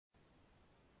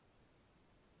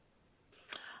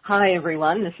Hi,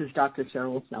 everyone. This is Dr.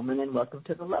 Cheryl Selman, and welcome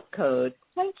to the Love Code.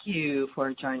 Thank you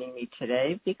for joining me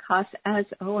today because, as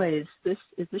always, this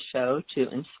is a show to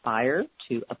inspire,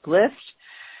 to uplift,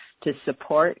 to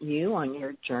support you on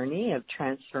your journey of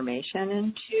transformation,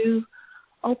 and to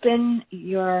open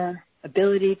your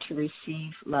ability to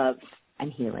receive love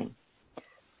and healing.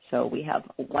 So we have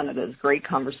one of those great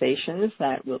conversations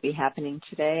that will be happening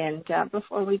today. And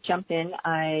before we jump in,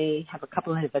 I have a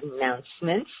couple of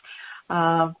announcements.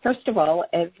 First of all,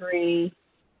 every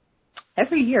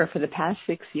year for the past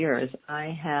 6 years, I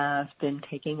have been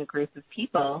taking a group of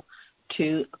people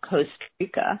to Costa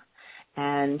Rica.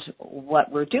 And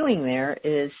what we're doing there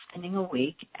is spending a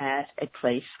week at a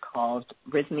place called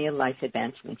Rhythmia Life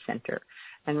Advancement Center.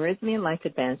 And Rhythmia Life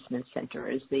Advancement Center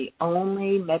is the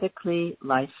only medically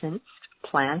licensed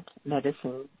plant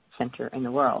medicine center in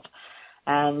the world.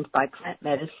 And by plant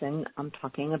medicine, I'm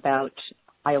talking about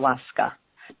ayahuasca,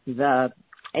 the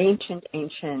ancient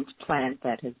plant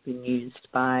that has been used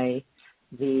by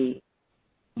the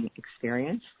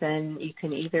experience. Then you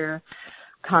can either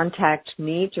contact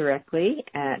me directly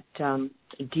at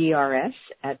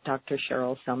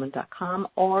drs@drcherylselman.com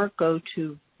or go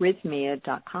to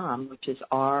rhythmia.com, which is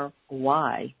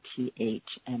RYTHMIA,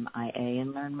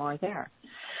 and learn more there.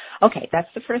 Okay,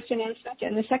 that's the first announcement.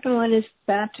 And the second one is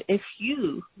that if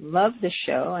you love the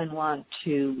show and want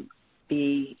to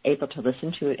be able to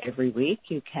listen to it every week,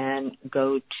 you can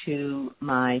go to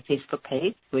my Facebook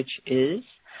page, which is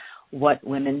What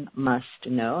Women Must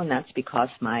Know, and that's because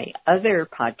my other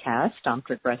podcast on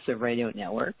Progressive Radio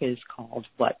Network is called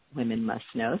What Women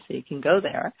Must Know, so you can go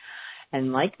there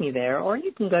and like me there, or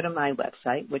you can go to my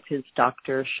website, which is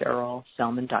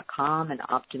drcherylselman.com, and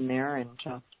opt in there, and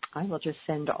I will just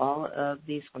send all of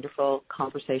these wonderful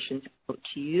conversations out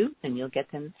to you, and you'll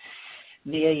get them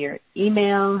via your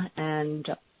email. And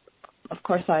of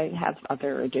course, I have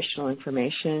other additional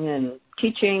information and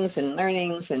teachings and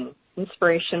learnings and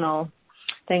inspirational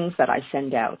things that I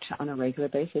send out on a regular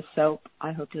basis. So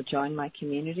I hope you'll join my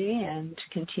community and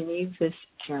continue this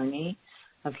journey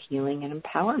of healing and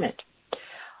empowerment.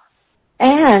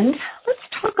 And let's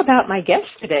talk about my guest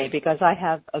today, because I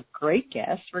have a great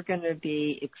guest. We're going to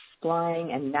be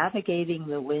exploring and navigating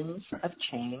the winds of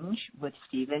change with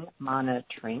Stephen Mana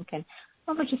Trink. And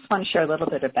I just want to share a little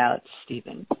bit about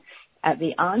Stephen. At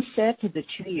the onset of the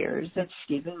 2 years that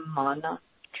Stephen Mana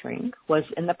Trink was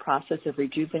in the process of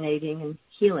rejuvenating and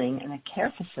healing in a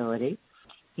care facility,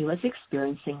 he was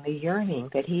experiencing the yearning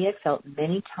that he had felt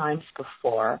many times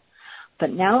before,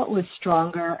 but now it was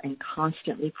stronger and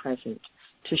constantly present,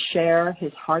 to share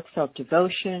his heartfelt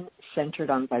devotion centered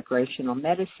on vibrational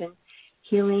medicine,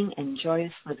 healing, and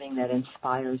joyous living that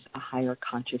inspires a higher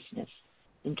consciousness,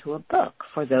 into a book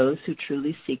for those who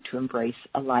truly seek to embrace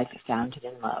a life founded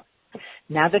in love.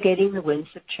 Navigating the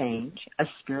Winds of Change, a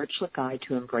spiritual guide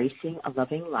to embracing a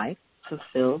loving life,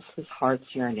 fulfills his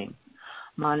heart's yearning.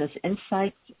 Mana's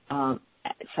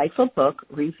insightful book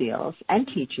reveals and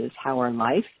teaches how our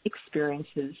life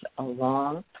experiences,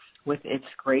 along with its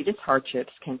greatest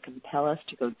hardships, can compel us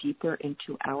to go deeper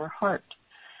into our heart,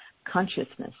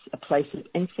 consciousness, a place of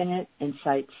infinite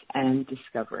insights and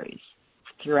discoveries.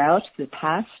 Throughout the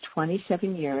past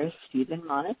 27 years, Stephen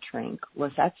Mana Trink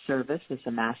was at service as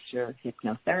a master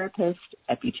hypnotherapist,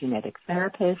 epigenetic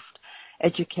therapist,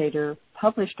 educator,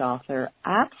 published author,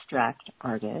 abstract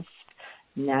artist,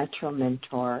 natural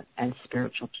mentor, and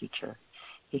spiritual teacher.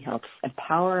 He helps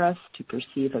empower us to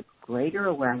perceive a greater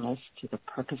awareness to the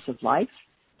purpose of life,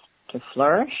 to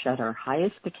flourish at our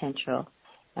highest potential,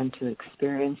 and to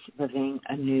experience living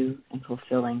a new and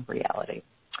fulfilling reality.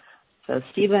 So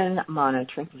Stephen Mana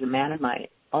Trink is a man of my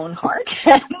own heart,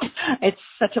 and it's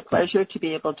such a pleasure to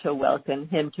be able to welcome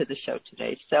him to the show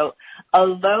today. So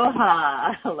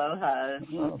aloha,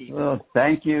 Stephen. Well,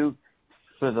 thank you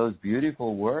for those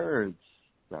beautiful words,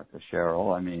 Dr.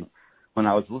 Cheryl. I mean, when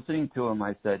I was listening to him,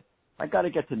 I said, I got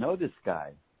to get to know this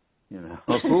guy. You know,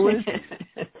 who is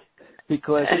he?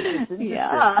 Because it's interesting.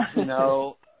 Yeah. You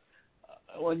know,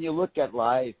 when you look at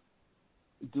life,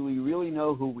 do we really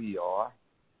know who we are?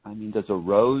 I mean, does a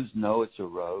rose know it's a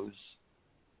rose?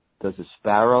 Does a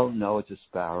sparrow know it's a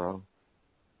sparrow?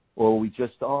 Or we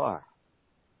just are?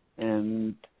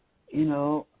 And, you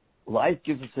know, life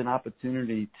gives us an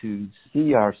opportunity to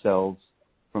see ourselves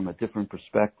from a different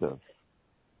perspective.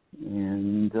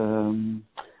 And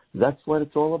that's what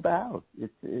it's all about.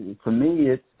 For me,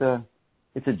 it's a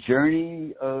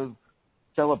journey of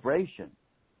celebration,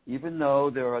 even though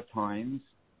there are times,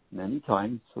 many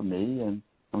times for me, and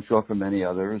I'm sure for many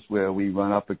others, where we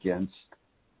run up against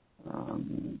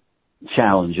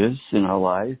challenges in our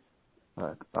life,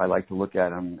 I like to look at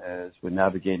them as we're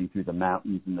navigating through the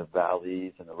mountains and the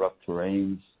valleys and the rough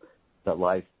terrains that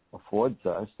life affords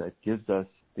us, that gives us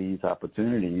these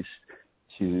opportunities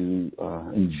to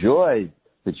enjoy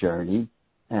the journey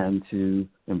and to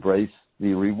embrace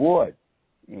the reward.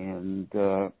 And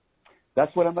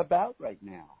that's what I'm about right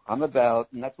now. And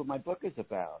that's what my book is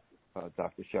about,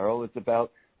 Dr. Cheryl. It's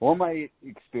about all my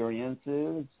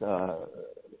experiences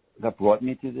that brought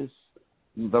me to this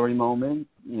very moment,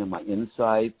 my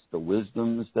insights, the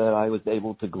wisdoms that I was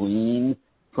able to glean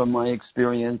from my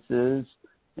experiences,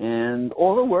 and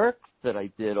all the work that I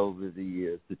did over the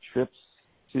years, the trips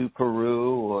to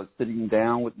Peru or sitting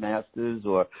down with masters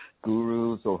or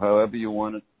gurus or however you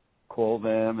want to call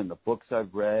them, and the books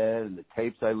I've read and the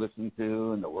tapes I listened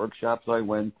to and the workshops I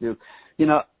went to.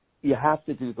 You have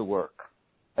to do the work.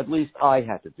 At least I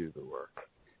had to do the work.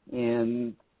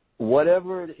 And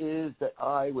whatever it is that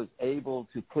I was able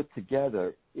to put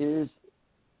together is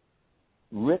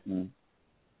written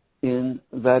in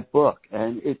that book.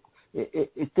 And it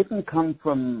didn't come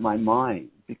from my mind,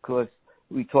 because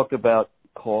we talk about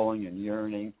calling and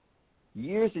yearning.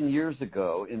 Years and years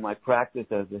ago, in my practice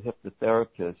as a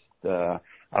hypnotherapist,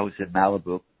 I was in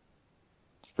Malibu,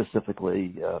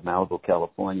 specifically Malibu,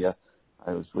 California.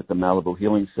 I was with the Malibu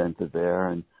Healing Center there,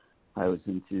 and I was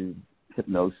into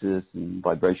hypnosis and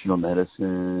vibrational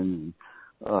medicine.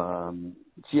 I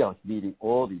was meeting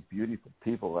all these beautiful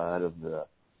people out of the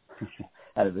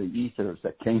ethers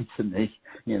that came to me.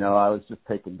 I was just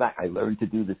taken back. I learned to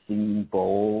do the singing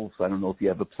bowls. I don't know if you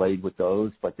ever played with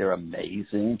those, but they're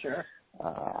amazing. Sure.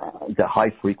 The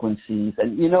high frequencies.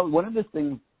 And, one of the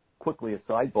things, quickly a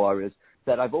sidebar, is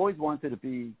that I've always wanted to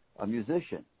be a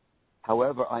musician.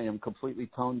 However, I am completely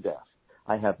tone deaf.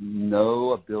 I have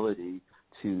no ability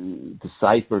to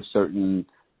decipher certain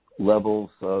levels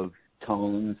of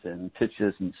tones and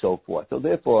pitches and so forth. So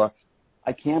therefore,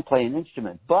 I can't play an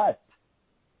instrument. But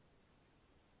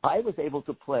I was able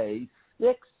to play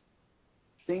 6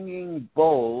 singing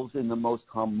bowls in the most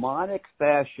harmonic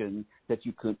fashion that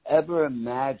you could ever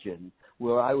imagine,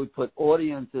 where I would put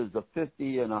audiences of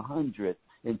 50 and 100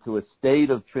 into a state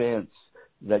of trance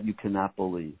that you cannot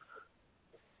believe.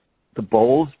 The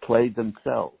bowls played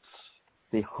themselves.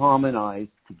 They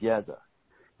harmonized together.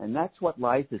 And that's what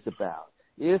life is about.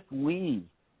 If we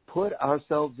put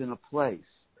ourselves in a place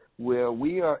where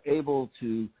we are able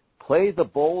to play the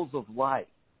bowls of life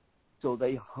so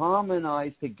they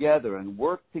harmonize together and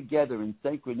work together in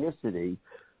synchronicity,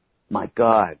 my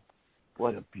God,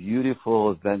 what a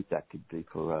beautiful event that could be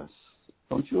for us.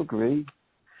 Don't you agree?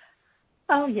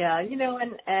 Oh, yeah.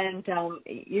 And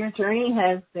your journey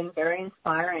has been very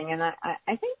inspiring. And I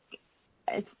think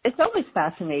it's always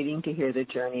fascinating to hear the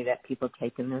journey that people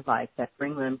take in their life that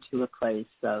bring them to a place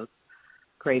of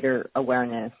greater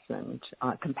awareness and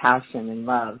compassion and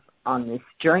love on this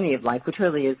journey of life, which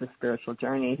really is a spiritual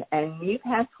journey. And you've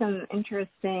had some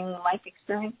interesting life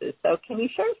experiences. So can you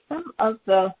share some of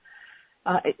the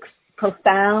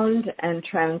profound and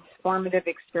transformative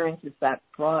experiences that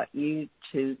brought you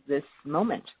to this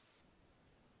moment?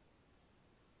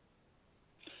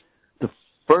 The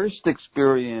first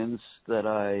experience that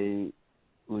I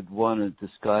would want to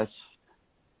discuss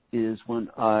is when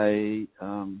I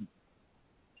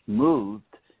moved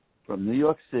from New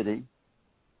York City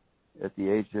at the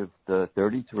age of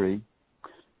 33.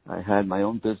 I had my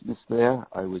own business there.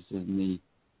 I was in the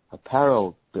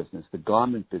apparel business, the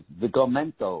garment business, the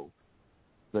garmento,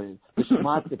 the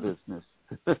schmata business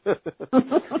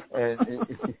and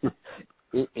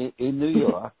in New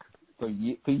York for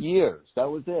years. That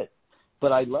was it.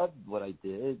 But I loved what I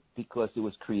did because it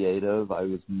was creative. I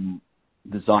was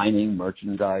designing,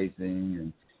 merchandising,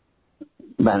 and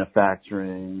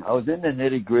manufacturing. I was in the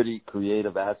nitty-gritty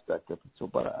creative aspect of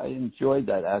it, but I enjoyed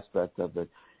that aspect of it.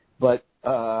 But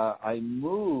I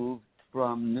moved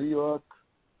from New York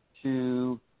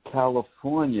to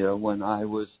California when I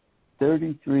was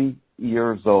 33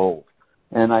 years old.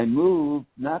 And I moved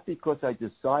not because I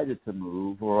decided to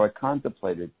move or I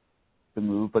contemplated to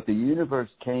move, but the universe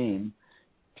came,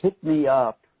 picked me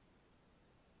up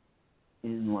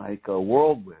in like a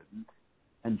whirlwind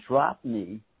and dropped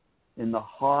me in the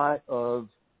heart of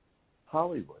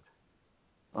Hollywood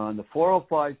on the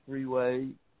 405 freeway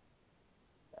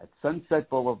at Sunset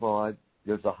Boulevard.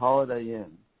 There's a Holiday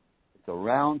Inn. It's a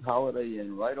round Holiday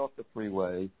Inn right off the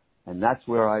freeway, and that's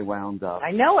where I wound up.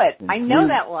 I know it. I know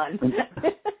that one.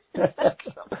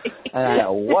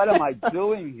 And what am I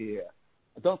doing here?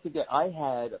 Don't forget, I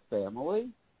had a family.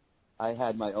 I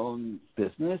had my own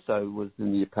business. I was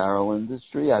in the apparel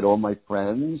industry. I had all my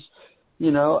friends.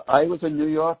 You know, I was a New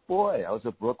York boy. I was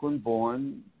a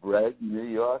Brooklyn-born, bred New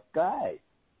York guy.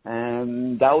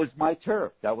 And that was my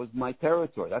turf. That was my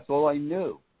territory. That's all I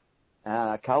knew.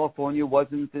 California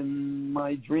wasn't in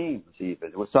my dreams even.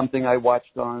 It was something I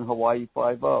watched on Hawaii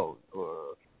Five-0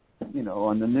 or,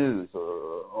 on the news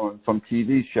or from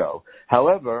TV show.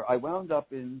 However, I wound up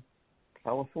in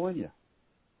California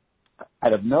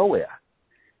out of nowhere.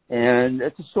 And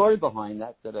it's a story behind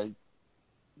that I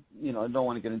don't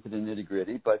want to get into the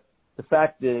nitty-gritty, but the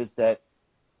fact is that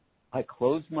I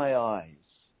closed my eyes,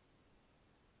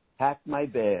 packed my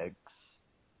bags,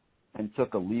 and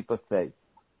took a leap of faith.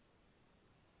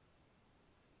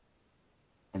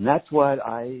 And that's what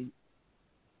I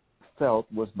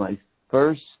felt was my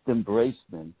first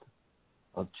embracement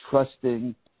of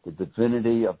trusting the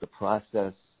divinity of the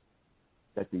process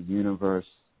that the universe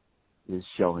is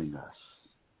showing us.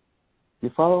 You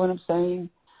follow what I'm saying?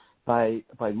 By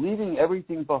leaving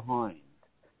everything behind,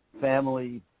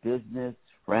 family, business,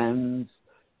 friends,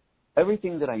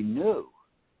 everything that I knew,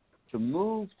 to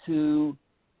move to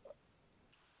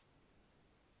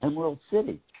Emerald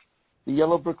City, the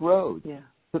Yellow Brick Road. Yeah.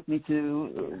 Took me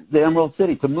to the Emerald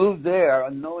City. To move there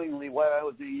unknowingly what I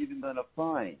was even going to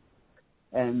find,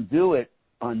 and do it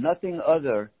on nothing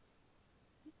other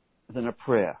than a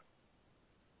prayer.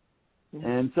 Yeah.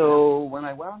 And so when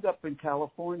I wound up in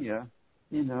California,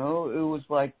 it was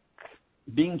like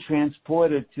being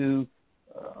transported to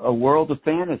a world of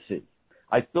fantasy.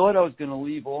 I thought I was going to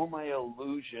leave all my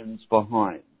illusions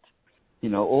behind.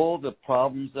 All the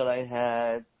problems that I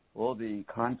had, all the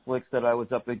conflicts that I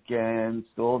was up against,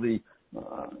 all the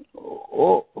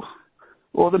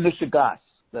mishigas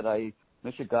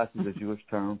mishigas is a Jewish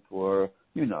term for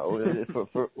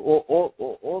for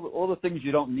all the things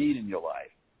you don't need in your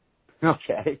life.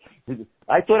 Okay,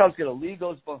 I thought I was going to leave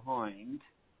those behind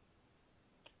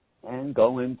and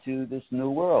go into this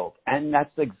new world, and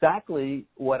that's exactly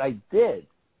what I did.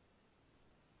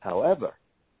 However,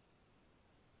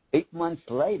 8 months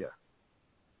later,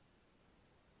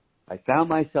 I found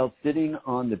myself sitting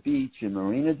on the beach in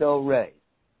Marina del Rey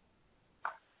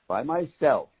by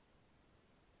myself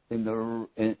in the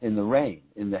rain,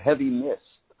 in the heavy mist,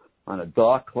 on a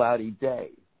dark, cloudy day.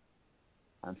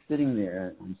 I'm sitting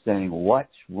there and saying,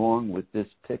 what's wrong with this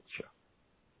picture?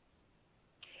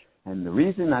 And the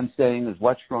reason I'm saying is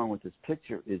what's wrong with this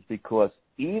picture is because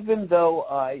even though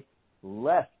I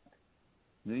left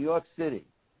New York City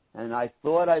and I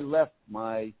thought I left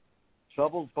my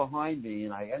troubles behind me,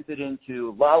 and I entered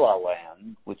into La La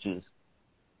Land, which is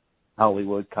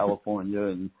Hollywood, California,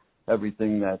 and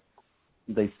everything that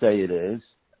they say it is,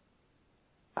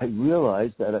 I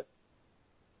realized that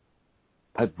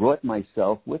I brought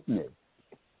myself with me.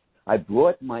 I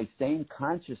brought my same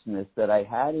consciousness that I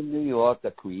had in New York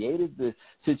that created the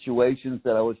situations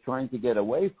that I was trying to get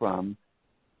away from.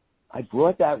 I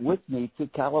brought that with me to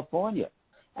California.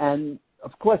 And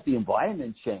of course, the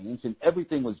environment changed and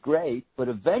everything was great, but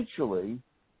eventually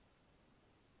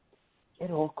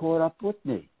it all caught up with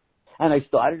me. And I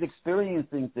started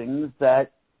experiencing things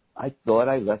that I thought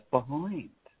I left behind.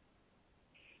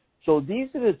 So these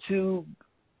are the two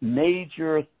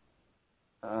major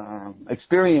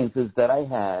experiences that I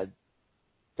had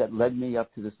that led me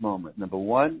up to this moment. Number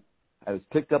one, I was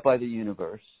picked up by the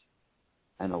universe,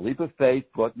 and a leap of faith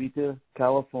brought me to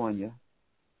California.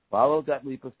 Followed that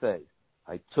leap of faith.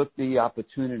 I took the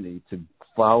opportunity to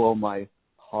follow my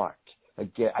heart.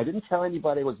 Again, I didn't tell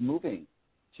anybody I was moving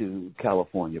to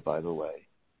California, by the way.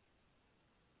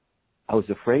 I was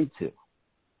afraid to,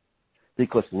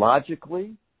 because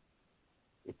logically,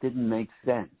 it didn't make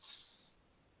sense.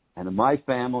 And my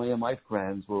family and my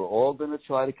friends were all going to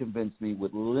try to convince me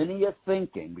with linear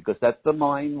thinking, because that's the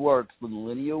mind works with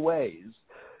linear ways.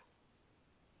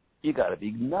 You got to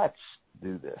be nuts to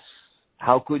do this.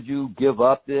 How could you give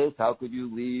up this? How could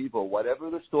you leave? Or whatever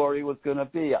the story was going to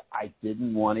be. I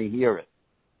didn't want to hear it.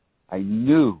 I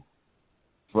knew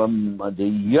from the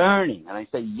yearning, and I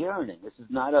say yearning, this is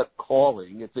not a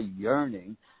calling, it's a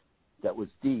yearning that was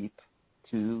deep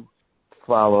to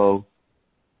follow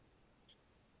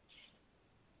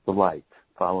the light,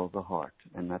 follow the heart,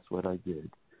 and that's what I did.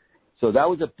 So that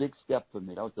was a big step for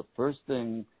me. That was the first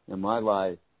thing in my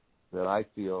life that I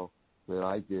feel that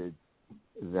I did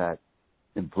that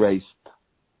embraced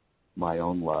my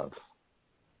own love,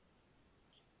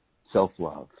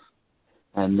 self-love.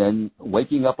 And then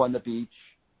waking up on the beach,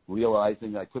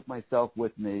 realizing I took myself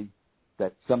with me,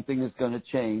 that something is going to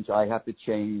change. I have to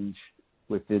change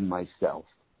within myself.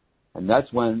 And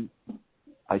that's when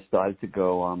I started to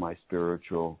go on my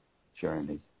spiritual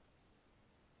journey.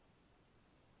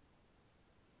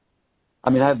 I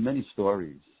mean, I have many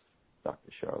stories.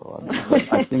 Dr. Charlo.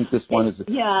 I think this one is.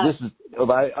 Yeah. This is.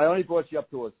 I only brought you up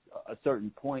to a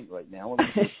certain point right now.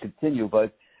 Let me continue,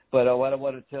 but what I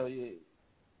want to tell you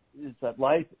is that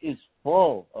life is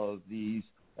full of these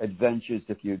adventures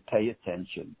if you pay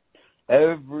attention.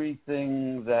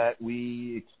 Everything that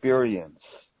we experience,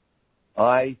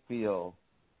 I feel,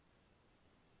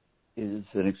 is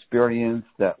an experience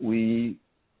that we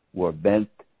were meant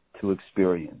to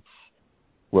experience.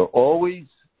 We're always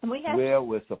where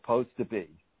we're supposed to be.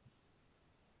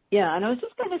 Yeah, and I was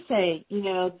just going to say,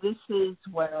 this is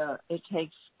where it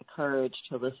takes courage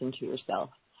to listen to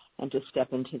yourself and to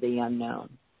step into the unknown.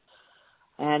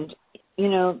 And,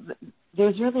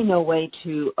 there's really no way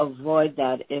to avoid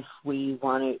that if we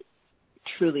want to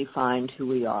truly find who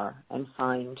we are and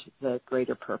find the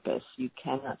greater purpose. You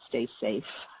cannot stay safe.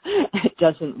 It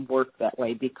doesn't work that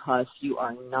way because you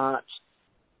are not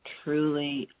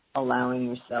truly allowing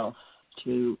yourself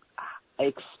to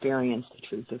experience the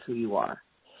truth of who you are.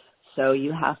 So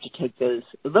you have to take those,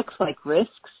 it looks like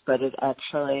risks, but it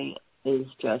actually is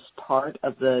just part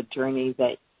of the journey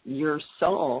that your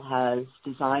soul has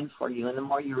designed for you. And the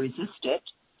more you resist it,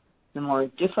 the more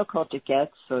difficult it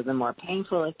gets, or the more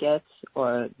painful it gets,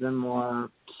 or the more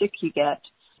sick you get,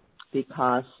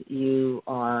 because you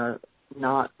are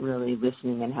not really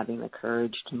listening and having the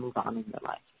courage to move on in your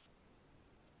life.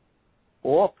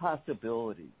 All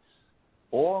possibilities,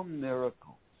 all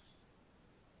miracles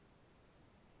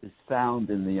is found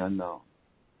in the unknown.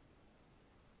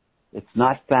 It's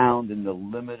not found in the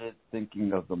limited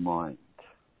thinking of the mind.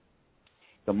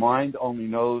 The mind only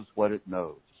knows what it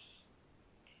knows.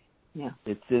 Yeah.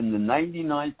 It's in the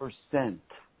 99%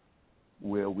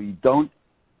 where we don't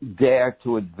dare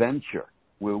to adventure,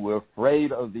 where we're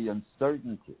afraid of the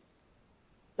uncertainty,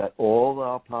 that all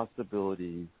our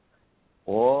possibilities,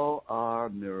 all our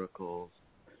miracles,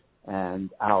 and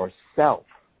our self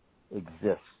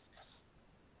exists.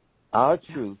 Our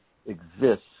truth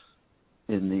exists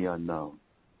in the unknown.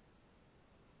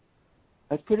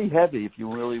 That's pretty heavy if you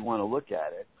really want to look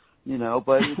at it,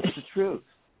 but it's the truth.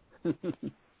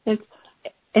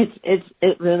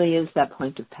 It really is that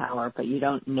point of power, but you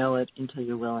don't know it until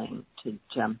you're willing to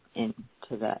jump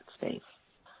into that space.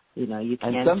 You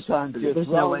can't. And sometimes you're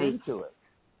thrown into it.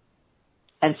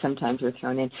 And sometimes you're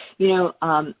thrown in.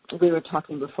 We were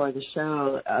talking before the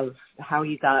show of how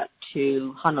you got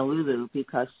to Honolulu,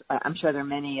 because I'm sure there are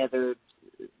many other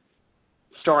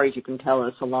stories you can tell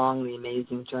us along the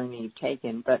amazing journey you've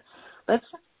taken. But let's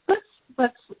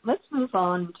move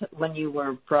on to when you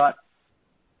were brought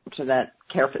to that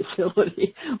care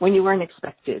facility, when you weren't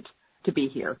expected to be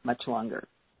here much longer.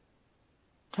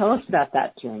 Tell us about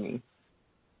that journey.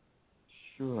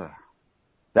 Sure.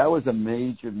 That was a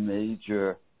major,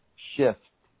 major shift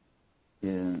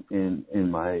in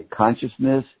my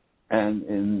consciousness and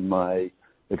in my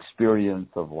experience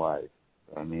of life.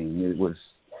 I mean, it was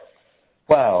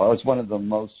one of the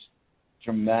most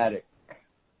dramatic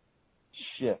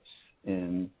shifts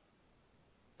in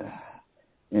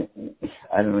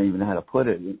I don't even know how to put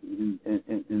it,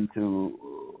 into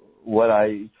what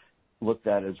I looked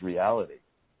at as reality.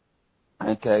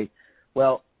 Okay.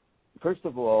 Well, first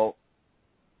of all,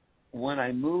 when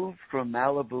I moved from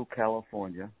Malibu,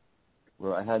 California,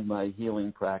 where I had my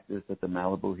healing practice at the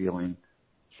Malibu Healing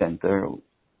Center,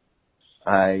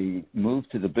 I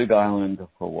moved to the Big Island of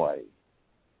Hawaii,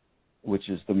 which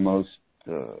is the most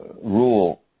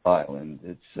rural island.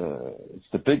 It's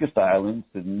the biggest island,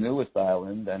 it's the newest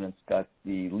island, and it's got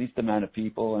the least amount of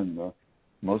people and the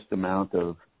most amount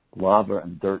of lava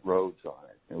and dirt roads on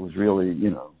it. It was really,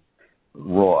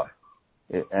 raw.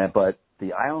 But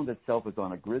the island itself is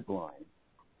on a grid line,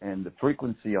 and the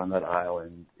frequency on that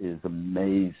island is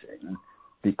amazing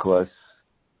because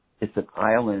it's an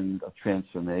island of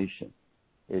transformation.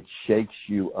 It shakes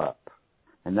you up.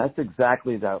 And that's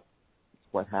exactly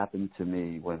what happened to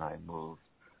me when I moved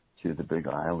to the Big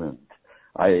Island.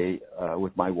 I,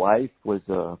 with my wife, was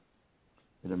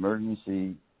an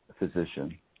emergency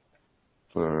physician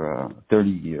for 30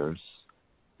 years,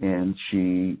 and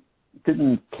she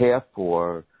didn't care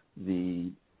for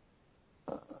the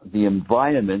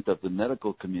environment of the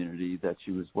medical community that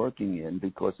she was working in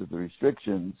because of the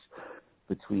restrictions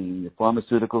between the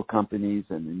pharmaceutical companies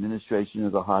and the administration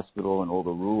of the hospital and all the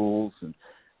rules and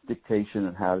dictation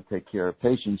on how to take care of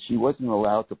patients. She wasn't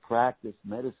allowed to practice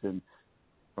medicine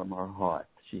from her heart.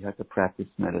 She had to practice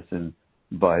medicine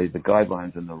by the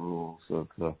guidelines and the rules of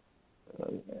the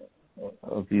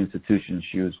institution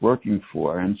she was working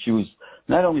for. And she was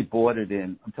not only boarded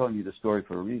in, I'm telling you the story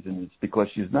for a reason, it's because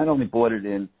she was not only boarded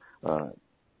in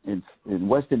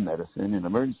Western medicine, in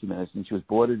emergency medicine, she was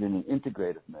boarded in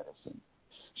integrative medicine.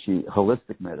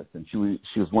 holistic medicine.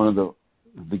 She was one of the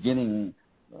beginning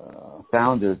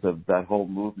founders of that whole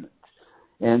movement.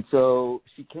 And so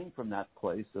she came from that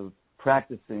place of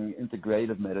practicing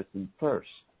integrative medicine first,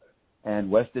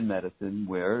 and Western medicine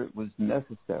where it was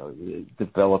necessary. It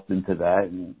developed into that,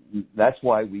 and that's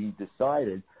why we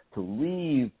decided to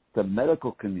leave the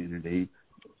medical community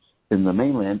in the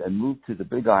mainland and move to the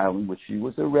Big Island, which she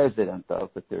was a resident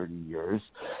of for 30 years,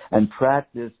 and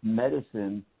practice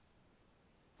medicine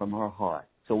from her heart.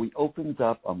 So we opened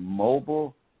up a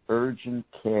mobile urgent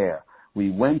care.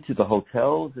 We went to the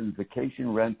hotels and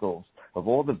vacation rentals of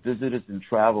all the visitors and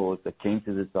travelers that came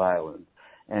to this island,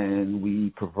 and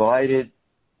we provided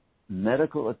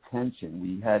medical attention.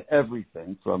 We had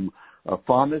everything from a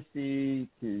pharmacy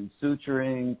to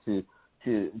suturing to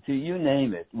you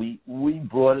name it. We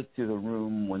brought it to the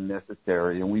room when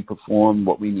necessary, and we performed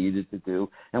what we needed to do,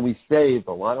 and we saved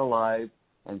a lot of lives,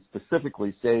 and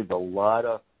specifically saved a lot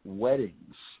of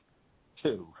weddings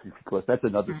too, because that's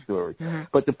another story. Mm-hmm.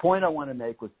 But the point I want to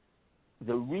make was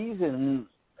the reason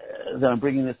that I'm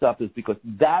bringing this up is because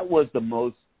that was the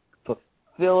most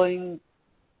fulfilling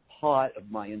part of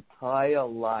my entire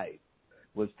life,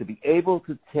 was to be able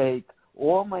to take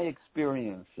all my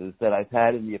experiences that I've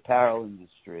had in the apparel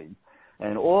industry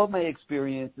and all my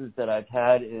experiences that I've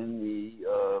had in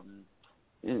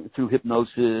the through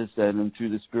hypnosis and through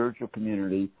the spiritual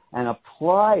community and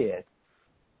apply it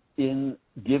in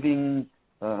giving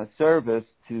service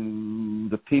to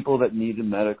the people that needed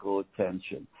medical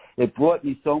attention. It brought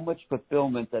me so much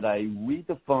fulfillment that I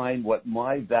redefined what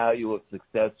my value of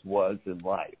success was in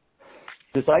life.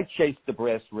 Because I chased the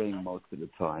brass ring most of the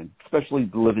time, especially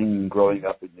living and growing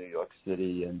up in New York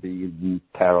City and being in the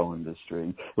apparel industry.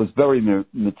 It was very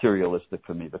materialistic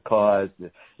for me. The cars,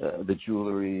 the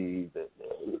jewelry,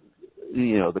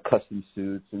 the custom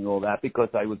suits and all that, because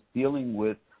I was dealing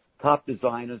with top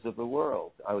designers of the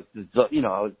world. I was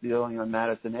dealing on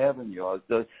Madison Avenue.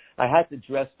 I had to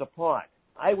dress the part.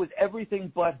 I was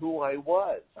everything but who I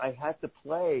was. I had to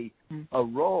play a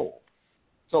role.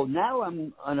 So now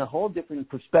I'm on a whole different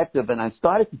perspective, and I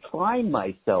started to find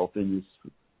myself in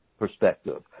this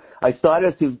perspective. I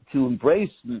started to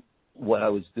embrace what I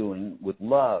was doing with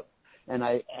love, and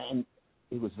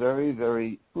it was very,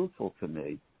 very fruitful to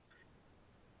me.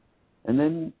 And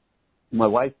then my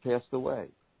wife passed away.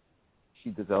 She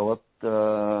developed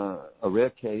a rare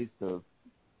case of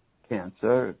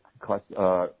cancer,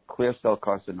 clear cell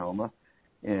carcinoma,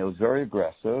 and it was very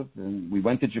aggressive. And we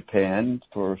went to Japan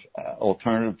for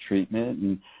alternative treatment,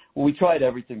 and we tried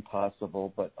everything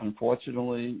possible. But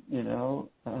unfortunately,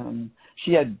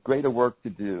 she had greater work to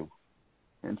do,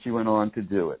 and she went on to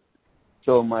do it.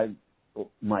 So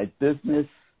my business,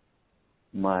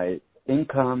 my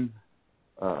income,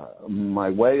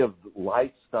 my way of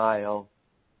lifestyle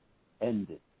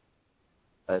ended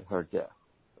at her death,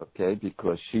 okay,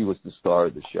 because she was the star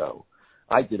of the show.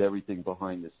 I did everything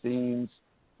behind the scenes.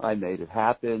 I made it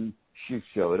happen. She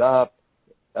showed up.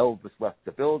 Elvis left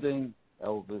the building.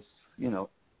 Elvis,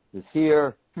 is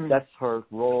here. That's her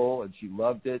role, and she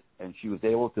loved it, and she was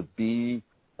able to be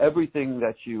everything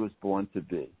that she was born to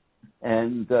be.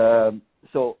 And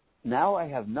so now I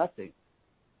have nothing.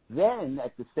 Then,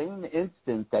 at the same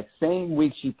instant, that same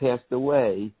week she passed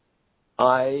away,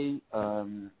 I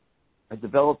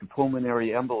developed a pulmonary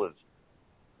embolism,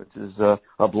 which is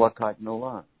a blood clot in the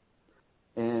lung.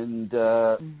 And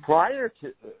prior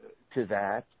to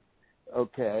that,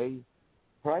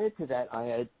 I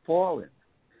had fallen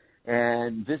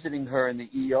and visiting her in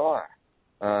the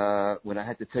ER when I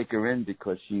had to take her in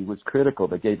because she was critical.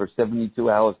 They gave her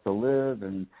 72 hours to live,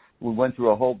 and we went through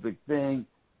a whole big thing.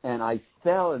 And I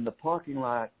fell in the parking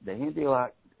lot, the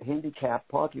handicapped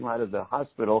parking lot of the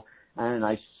hospital, and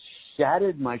I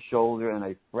shattered my shoulder and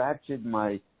I fractured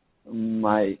my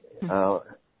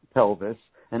pelvis,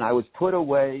 and I was put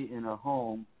away in a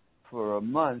home for a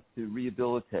month to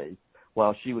rehabilitate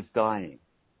while she was dying.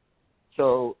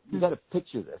 So you got to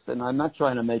picture this, and I'm not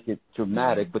trying to make it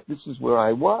dramatic, but this is where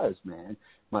I was, man.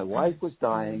 My wife was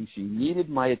dying. She needed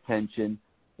my attention.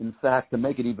 In fact, to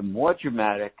make it even more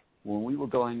dramatic, when we were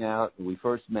going out and we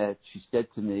first met, she said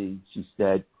to me,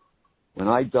 when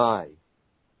I die,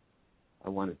 I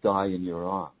want to die in your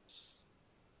arms.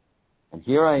 And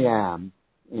here I am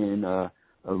in a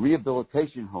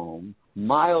rehabilitation home,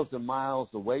 miles and miles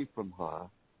away from her,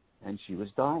 and she was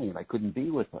dying. I couldn't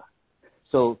be with her.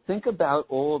 So think about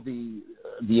all the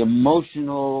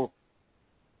emotional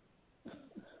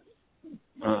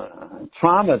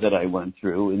trauma that I went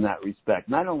through in that respect.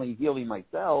 Not only healing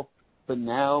myself, but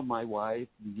now my wife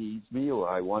needs me, or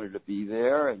I wanted to be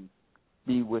there and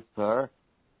be with her.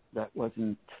 That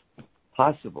wasn't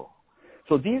possible.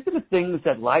 So these are the things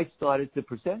that life started to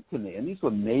present to me, and these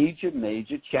were major,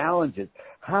 major challenges.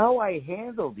 How I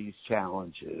handled these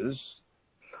challenges,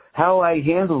 how I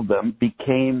handled them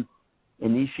became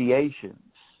initiations,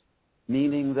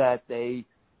 meaning that they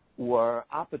were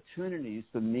opportunities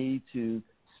for me to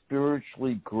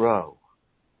spiritually grow.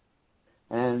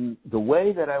 And the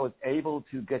way that I was able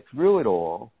to get through it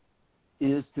all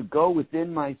is to go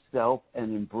within myself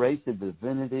and embrace the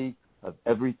divinity of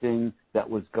everything that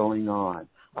was going on.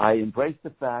 I embraced the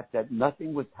fact that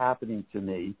nothing was happening to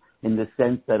me in the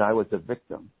sense that I was a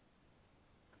victim.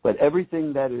 But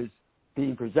everything that is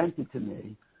being presented to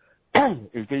me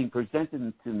is being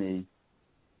presented to me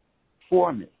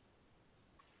for me.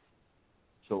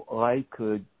 So I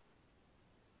could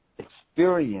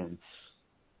experience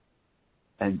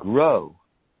and grow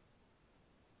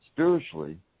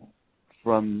spiritually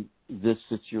from this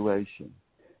situation.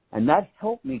 And that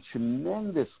helped me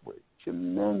tremendously,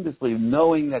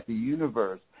 knowing that the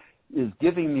universe is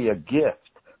giving me a gift,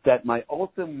 that my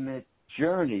ultimate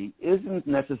journey isn't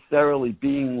necessarily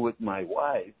being with my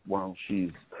wife while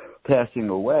she's passing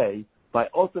away. My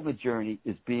ultimate journey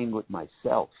is being with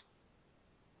myself,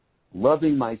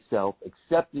 loving myself,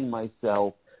 accepting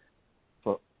myself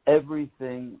for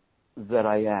everything that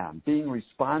I am, being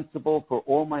responsible for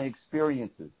all my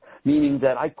experiences, meaning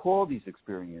that I call these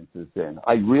experiences in.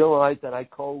 I realize that I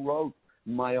co-wrote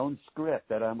my own script,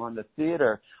 that I'm on the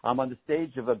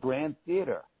stage of a grand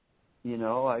theater. You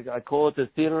know, I call it the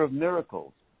theater of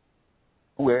miracles,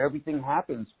 where everything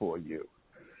happens for you.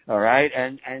 All right?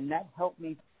 And that helped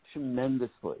me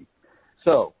tremendously.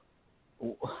 So,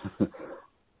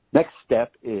 next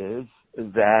step is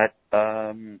that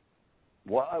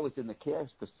while I was in the care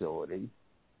facility,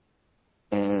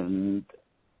 and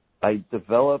I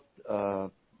developed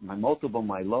my multiple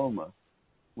myeloma,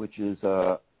 which is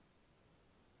a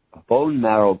bone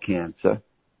marrow cancer,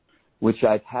 which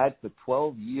I've had for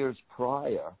 12 years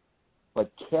prior,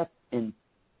 but kept in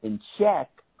check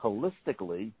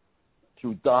holistically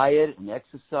through diet and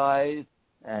exercise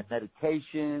and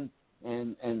medication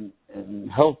and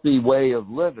healthy way of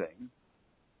living.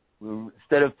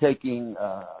 Instead of taking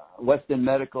Western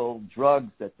medical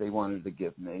drugs that they wanted to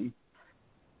give me,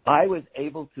 I was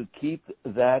able to keep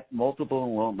that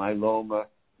multiple myeloma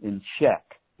in check,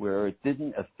 where it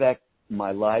didn't affect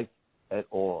my life at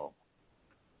all.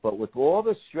 But with all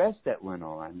the stress that went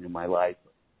on in my life,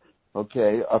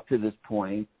 okay, up to this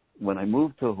point, when I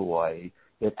moved to Hawaii,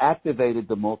 it activated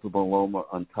the multiple myeloma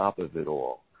on top of it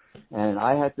all. And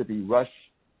I had to be rushed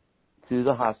to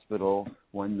the hospital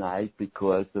one night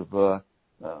because of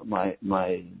my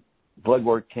blood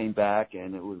work came back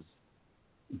and it was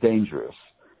dangerous.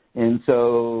 And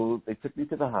so they took me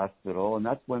to the hospital, and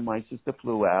that's when my sister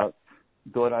flew out,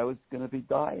 thought I was going to be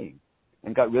dying,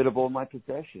 and got rid of all my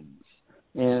possessions.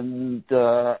 And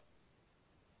I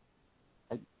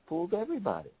fooled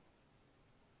everybody.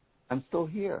 I'm still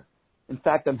here. In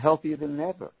fact, I'm healthier than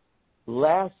ever.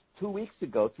 3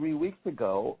 weeks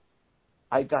ago,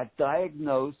 I got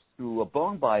diagnosed through a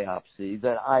bone biopsy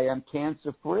that I am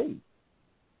cancer-free.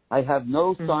 I have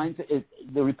no signs.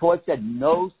 The report said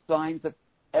no signs of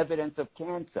evidence of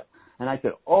cancer. And I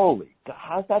said, holy God,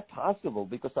 how's that possible?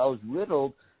 Because I was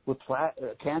riddled with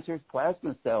cancerous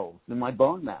plasma cells in my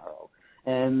bone marrow.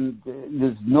 And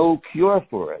there's no cure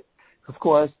for it. Of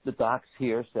course, the docs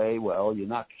here say, well, you're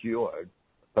not cured.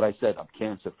 But I said, I'm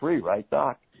cancer-free, right,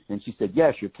 doc? And she said,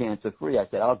 yes, you're cancer-free. I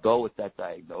said, I'll go with that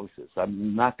diagnosis.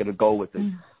 I'm not going to go with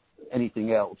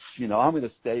anything else. You know, I'm going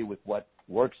to stay with what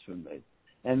works for me.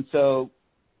 And so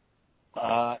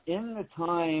in the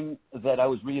time that I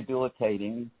was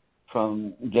rehabilitating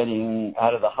from getting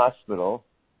out of the hospital,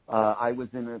 I was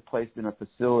placed in a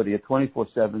facility, a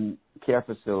 24/7 care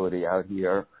facility out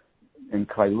here in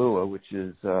Kailua, which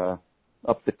is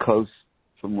up the coast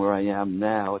from where I am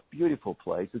now. It's a beautiful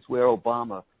place. It's where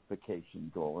Obama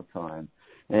vacationed all the time.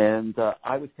 And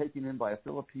I was taken in by a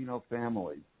Filipino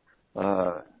family.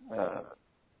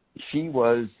 She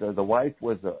was, the wife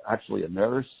was actually a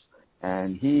nurse,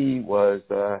 and he was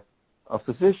a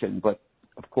physician. But,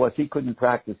 of course, he couldn't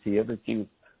practice here because he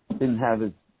didn't have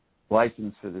his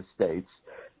license for the States.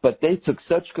 But they took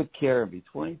such good care of me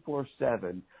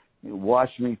 24/7,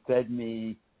 washed me, fed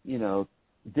me, you know,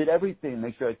 did everything,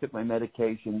 make sure I took my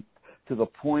medication, to the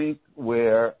point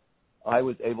where I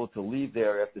was able to leave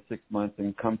there after 6 months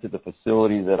and come to the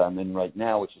facility that I'm in right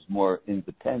now, which is more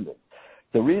independent.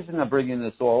 The reason I'm bringing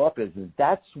this all up is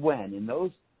that's when, in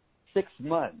those 6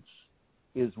 months,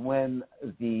 is when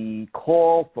the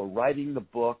call for writing the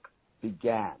book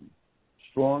began,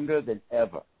 stronger than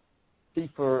ever. See,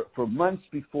 for months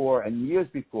before and years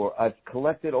before, I've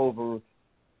collected over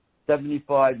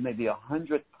 75, maybe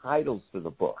 100 titles to the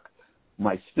book.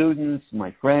 My students,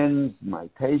 my friends, my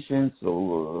patients,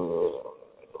 or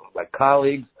my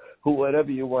colleagues, who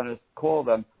whatever you want to call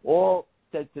them, all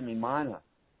said to me, Mana,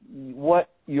 what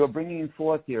you're bringing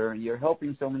forth here, you're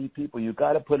helping so many people. You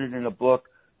got to put it in a book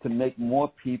to make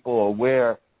more people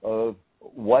aware of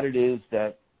what it is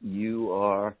that you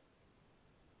are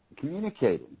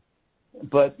communicating.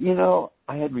 But,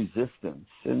 I had resistance.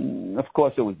 And, of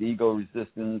course, it was ego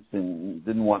resistance and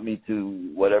didn't want me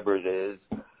to whatever it is.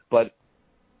 But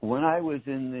when I was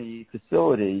in the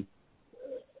facility,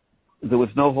 there was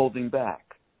no holding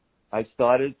back. I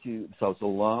was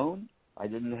alone. I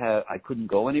couldn't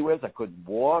go anywhere. I couldn't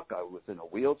walk. I was in a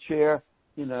wheelchair.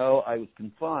 I was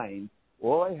confined.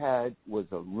 All I had was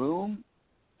a room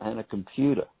and a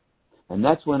computer. And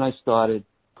that's when I started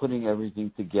putting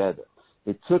everything together.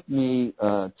 It took me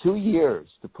 2 years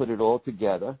to put it all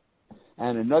together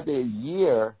and another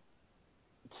year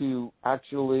to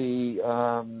actually,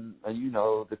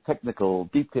 the technical,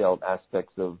 detailed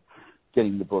aspects of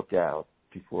getting the book out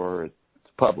before it's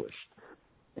published.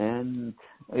 And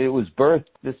it was birthed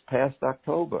this past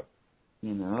October,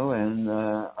 and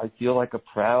I feel like a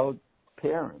proud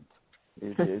parent.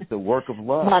 It's a work of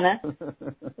love. Mana,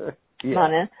 yeah.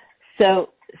 Mana.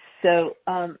 So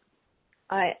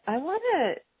I want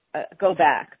to go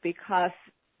back because,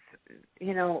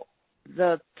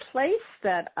 the place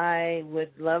that I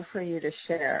would love for you to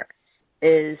share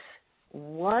is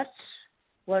what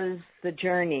was the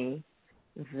journey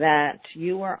that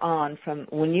you were on from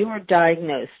when you were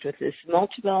diagnosed with this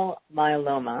multiple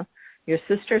myeloma, your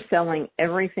sister selling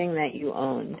everything that you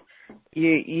owned.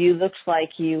 You looked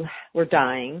like you were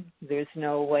dying. There's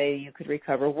no way you could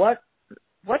recover. What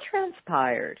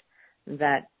transpired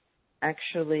that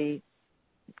actually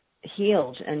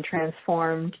healed and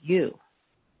transformed you?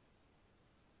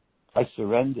 I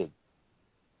surrendered.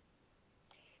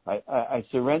 I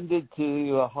surrendered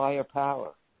to a higher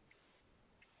power.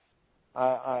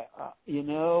 I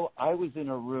was in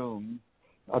a room.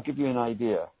 I'll give you an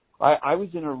idea. I was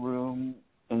in a room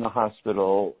in the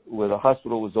hospital where the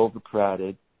hospital was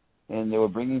overcrowded, and they were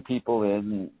bringing people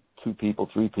in, 2 people,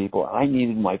 3 people. I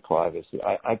needed my privacy.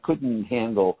 I couldn't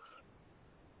handle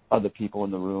other people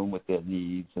in the room with their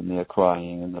needs and their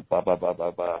crying and the blah, blah, blah,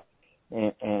 blah, blah.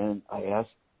 And I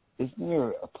asked, isn't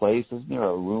there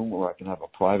a room where I can have a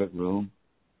private room?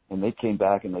 And they came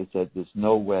back and they said, there's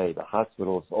no way. The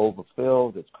hospital is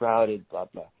overfilled. It's crowded, blah,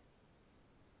 blah.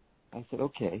 I said,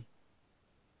 okay.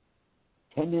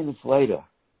 10 minutes later,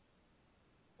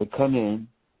 they come in,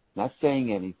 not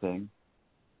saying anything.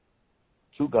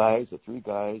 2 guys or 3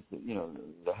 guys,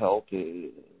 the help,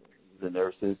 the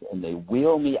nurses, and they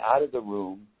wheel me out of the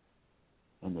room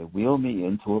and they wheel me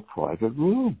into a private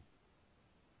room.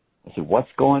 I said, what's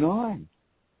going on?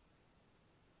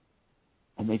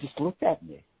 And they just looked at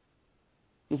me.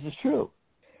 This is true.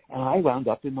 And I wound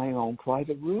up in my own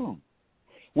private room.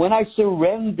 When I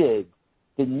surrendered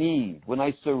the need, when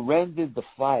I surrendered the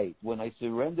fight, when I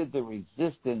surrendered the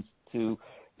resistance to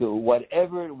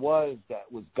whatever it was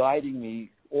that was guiding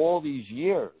me all these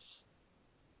years,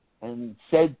 and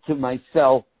said to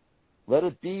myself, let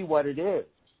it be what it is.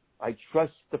 I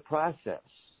trust the process.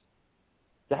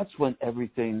 That's when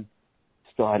everything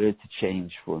started to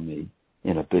change for me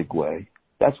in a big way.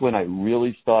 That's when I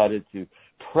really started to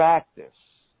practice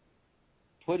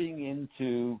putting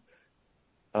into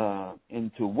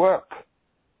work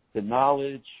the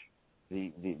knowledge,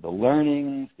 the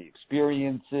learnings, the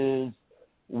experiences,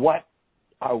 what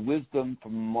our wisdom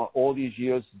from all these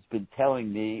years has been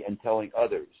telling me and telling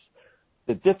others.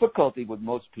 The difficulty with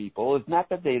most people is not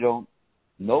that they don't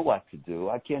know what to do.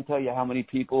 I can't tell you how many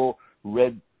people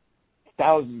read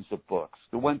thousands of books,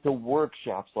 that went to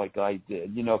workshops like I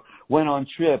did, went on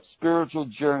trips, spiritual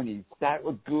journeys, sat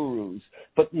with gurus,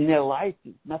 but in their life,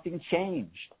 nothing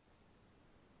changed.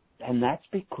 And that's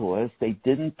because they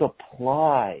didn't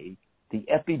apply the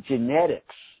epigenetics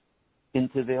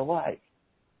into their life.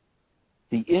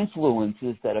 The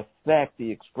influences that affect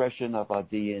the expression of our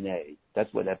DNA.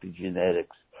 That's what epigenetics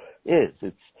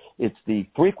is. It's the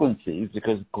frequencies,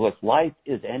 because of course life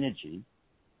is energy.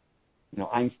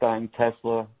 Einstein,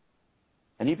 Tesla,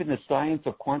 and even the science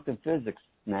of quantum physics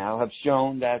now have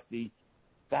shown that the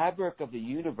fabric of the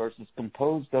universe is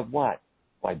composed of what?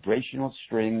 Vibrational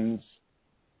strings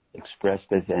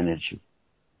expressed as energy.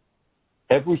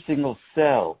 Every single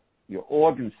cell, your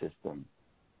organ system,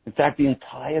 in fact, the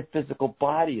entire physical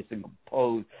body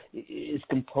is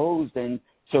composed and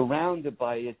surrounded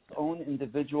by its own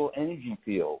individual energy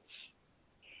fields.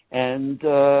 And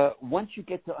once you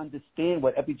get to understand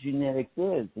what epigenetics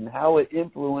is and how it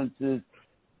influences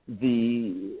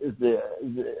the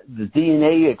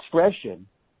DNA expression,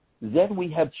 then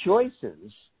we have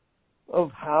choices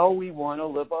of how we want to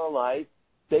live our life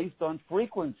based on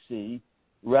frequency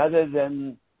rather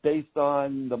than based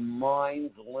on the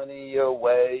mind's linear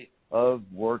way of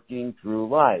working through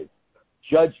life.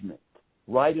 Judgment,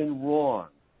 right and wrong.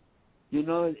 You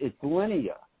know, it's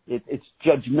linear. It's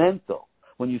judgmental.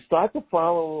 When you start to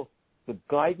follow the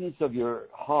guidance of your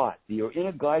heart, your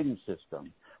inner guidance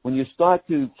system, when you start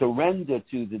to surrender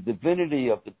to the divinity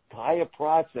of the entire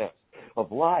process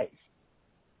of life,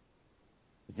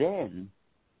 then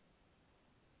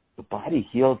the body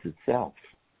heals itself.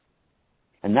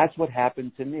 And that's what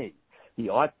happened to me. The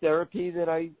art therapy that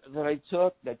I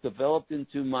took, that developed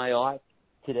into my art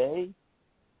today,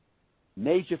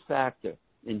 major factor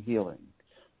in healing.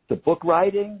 The book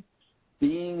writing,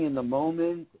 being in the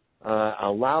moment,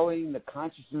 allowing the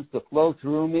consciousness to flow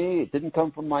through me. It didn't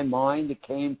come from my mind. It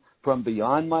came from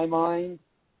beyond my mind.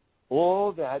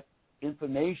 All that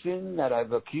information that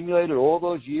I've accumulated all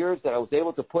those years that I was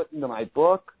able to put into my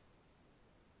book.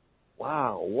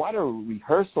 Wow, what a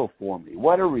rehearsal for me.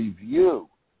 What a review.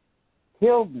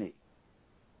 Healed me.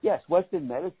 Yes, Western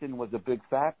medicine was a big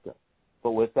factor,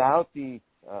 but without the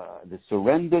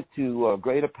surrender to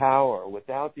greater power,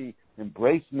 without the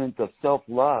embracement of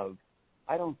self-love,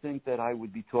 I don't think that I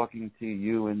would be talking to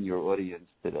you and your audience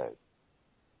today.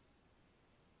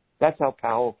 That's how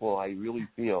powerful I really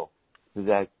feel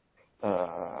that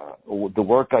the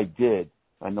work I did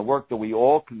and the work that we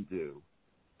all can do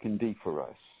can be for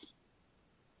us.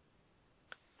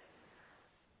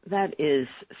 That is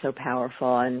so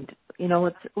powerful, and you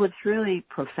know what's really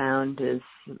profound is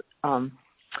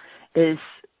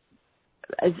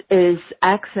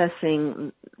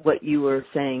accessing what you were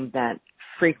saying, that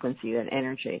frequency, that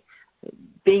energy,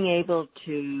 being able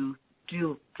to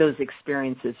do those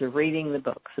experiences of reading the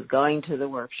books, of going to the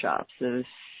workshops, of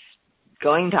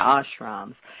going to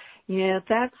ashrams. You know,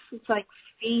 it's like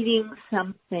feeding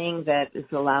something that is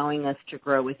allowing us to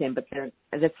grow within, but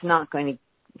it's not going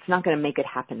to make it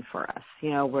happen for us. You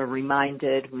know, we're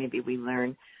reminded, maybe we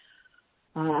learn,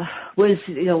 we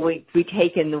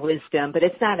take in the wisdom, but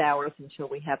it's not ours until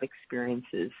we have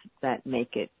experiences that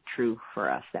make it true for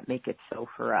us, that make it so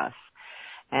for us.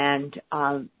 And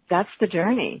that's the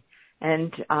journey.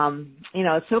 And,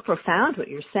 it's so profound what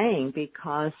you're saying,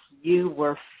 because you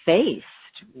were faced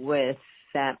with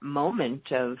that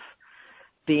moment of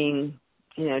being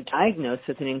diagnosed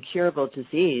with an incurable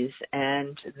disease,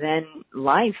 and then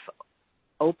life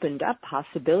opened up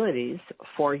possibilities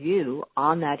for you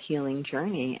on that healing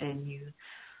journey, and you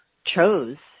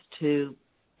chose to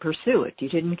pursue it. You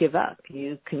didn't give up.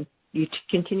 You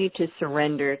continued to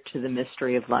surrender to the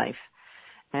mystery of life.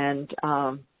 And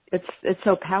it's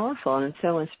so powerful and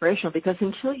so inspirational, because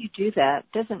until you do that,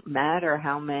 it doesn't matter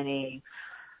how many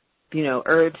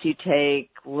herbs you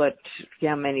take,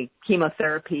 how many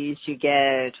chemotherapies you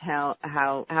get,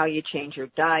 how you change your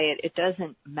diet. It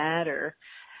doesn't matter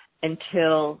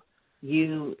until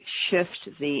you shift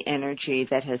the energy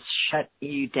that has shut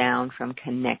you down from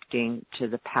connecting to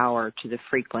the power, to the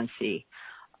frequency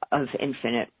of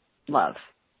infinite love.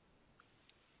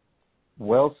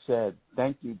 Well said.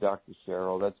 Thank you, Dr.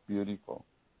 Cheryl. That's beautiful.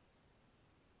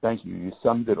 Thank you. You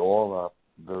summed it all up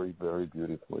very, very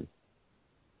beautifully.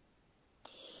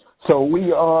 So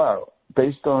we are,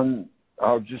 based on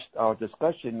our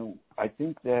discussion, I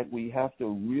think that we have to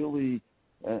really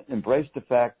embrace the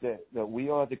fact that we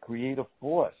are the creative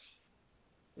force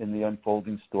in the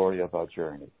unfolding story of our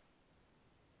journey.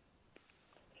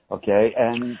 Okay?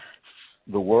 And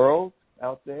the world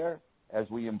out there, as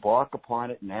we embark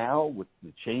upon it now with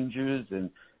the changes and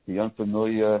the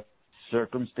unfamiliar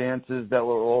circumstances that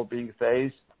we're all being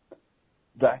faced,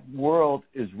 that world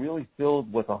is really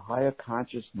filled with a higher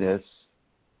consciousness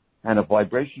and a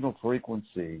vibrational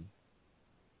frequency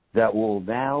that will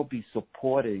now be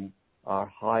supporting our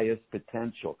highest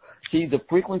potential. See, the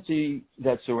frequency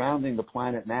that's surrounding the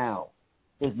planet now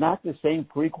is not the same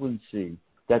frequency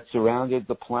that surrounded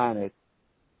the planet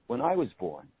when I was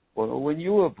born or when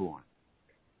you were born.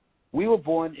 We were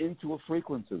born into a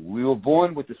frequency. We were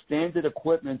born with the standard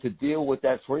equipment to deal with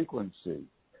that frequency.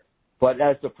 But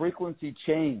as the frequency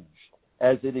changed,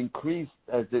 as it increased,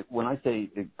 when I say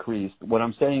increased, what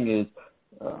I'm saying is,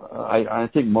 I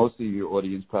think most of your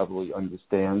audience probably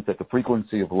understands that the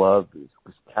frequency of love is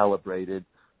calibrated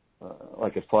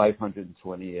like at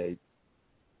 528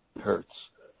 hertz.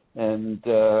 And,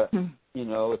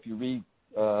 if you read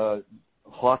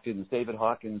David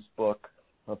Hawkins' book,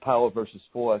 Power versus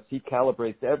Force, he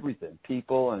calibrates everything,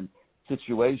 people and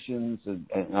situations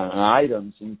and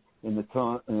items. And in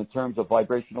the terms of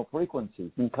vibrational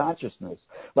frequencies in consciousess.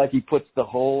 Like he puts the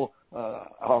whole,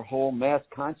 our whole mass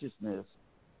consciousness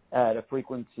at a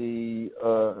frequency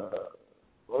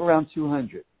around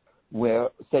 200, where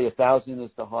say 1,000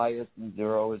 is the highest and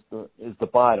 0 is the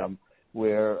bottom,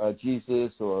 where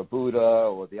Jesus or Buddha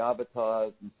or the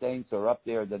avatars and saints are up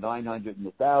there in the 900 and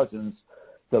the thousands.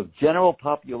 The general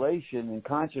population and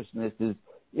consciousness is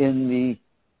in the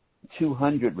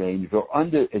 200 range, or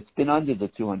it's been under the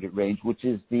 200 range, which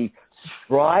is the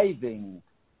striving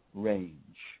range.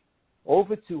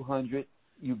 Over 200,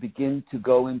 you begin to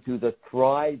go into the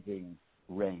thriving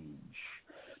range.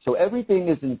 So everything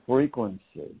is in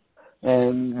frequency.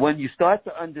 And when you start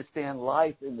to understand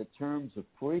life in the terms of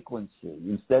frequency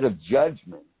instead of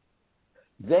judgment,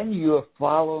 then you're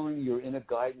following your inner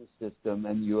guidance system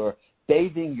and you're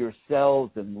bathing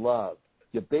yourselves in love.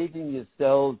 You're bathing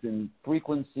yourselves in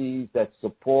frequencies that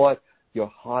support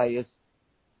your highest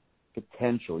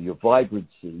potential, your vibrancy,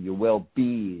 your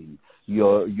well-being,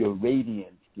 your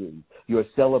radiancy, your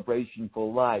celebration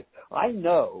for life. I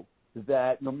know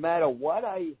that no matter what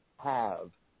I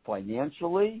have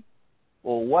financially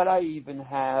or what I even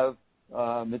have,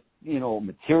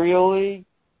 materially,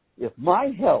 if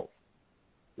my health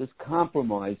is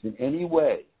compromised in any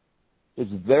way,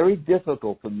 it's very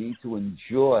difficult for me to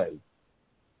enjoy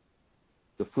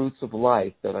the fruits of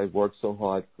life that I've worked so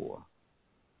hard for,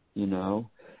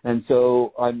 And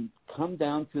so I'm come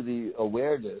down to the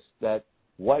awareness that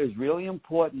what is really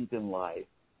important in life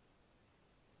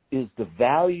is the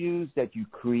values that you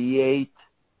create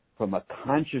from a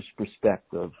conscious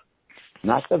perspective,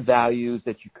 not the values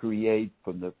that you create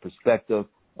from the perspective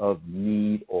of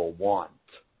need or want.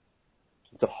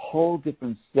 It's a whole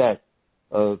different set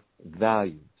of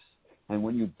values. And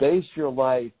when you base your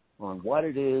life on what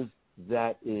it is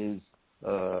that is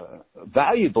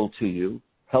valuable to you,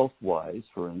 health-wise,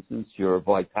 for instance, your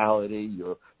vitality,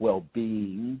 your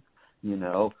well-being,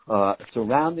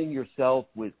 surrounding yourself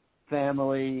with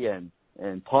family and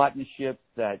partnerships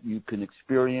that you can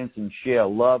experience and share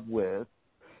love with,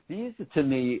 these to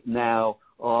me now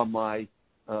are my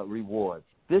rewards.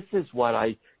 This is what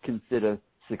I consider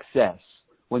success.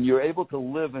 When you're able to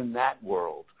live in that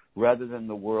world rather than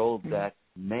the world that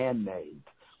man made,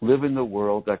 live in the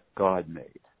world that God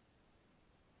made.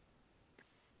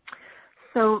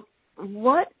 So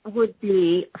what would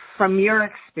be, from your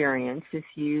experience, if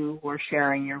you were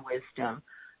sharing your wisdom,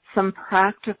 some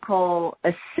practical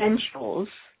essentials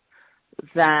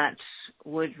that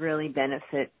would really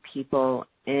benefit people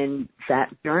in that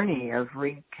journey of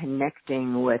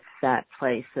reconnecting with that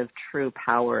place of true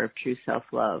power, of true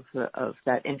self-love, of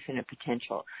that infinite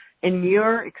potential? In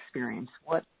your experience,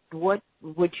 what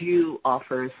would you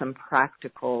offer some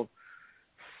practical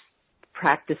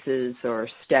practices or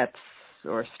steps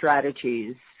or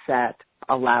strategies that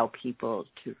allow people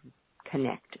to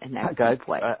connect in that deep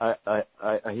way?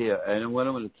 I hear. And what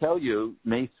I'm going to tell you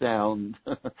may sound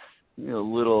a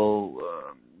little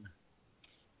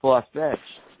far-fetched,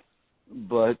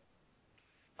 but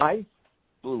I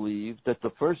believe that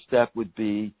the first step would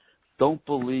be, don't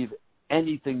believe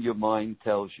anything your mind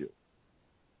tells you.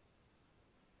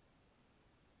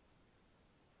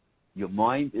 Your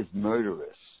mind is murderous.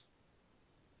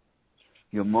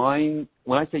 Your mind,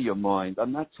 when I say your mind,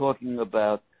 I'm not talking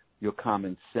about your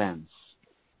common sense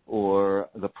or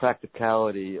the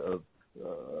practicality of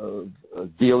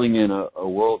dealing in a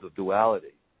world of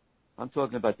duality. I'm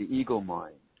talking about the ego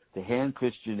mind, the Hans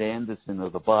Christian Andersen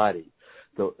of the body,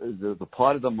 the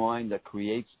part of the mind that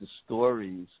creates the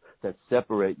stories that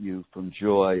separate you from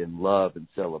joy and love and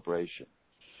celebration.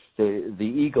 The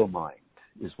ego mind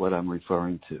is what I'm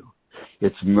referring to.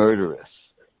 It's murderous.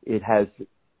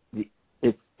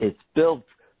 It's built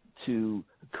to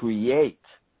create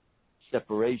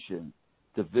separation,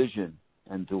 division,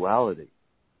 and duality.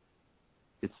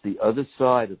 It's the other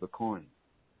side of the coin,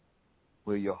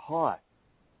 where your heart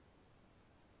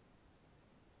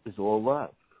is all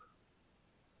love.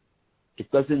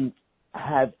 It doesn't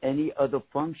have any other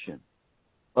function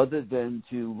other than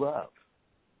to love,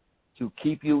 to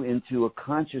keep you into a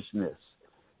consciousness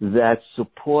that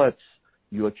supports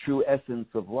your true essence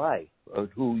of life, of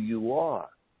who you are.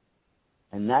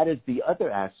 And that is the other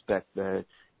aspect that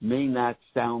may not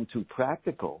sound too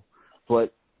practical,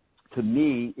 but to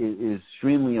me is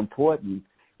extremely important,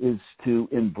 is to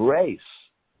embrace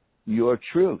your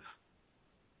truth.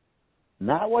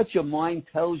 Not what your mind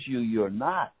tells you you're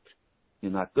not.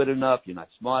 You're not good enough, you're not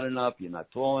smart enough, you're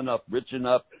not tall enough, rich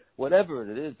enough,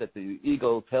 whatever it is that the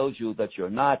ego tells you that you're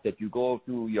not, that you go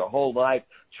through your whole life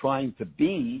trying to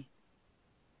be.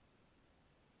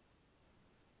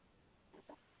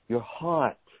 Your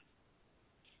heart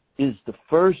is the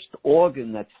first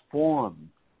organ that's formed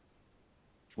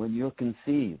when you're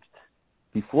conceived,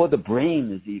 before the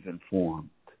brain is even formed.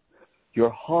 Your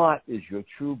heart is your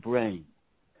true brain.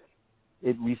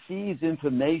 It receives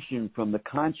information from the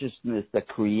consciousness that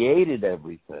created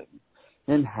everything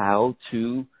and how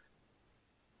to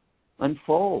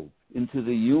unfold into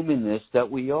the humanness that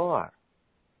we are.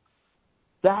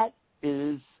 That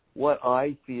is what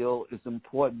I feel is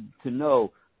important to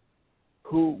know,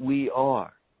 who we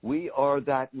are. We are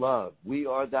that love. We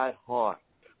are that heart.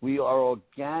 We are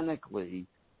organically,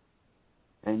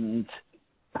 and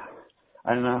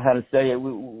I don't know how to say it,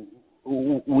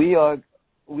 we are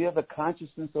the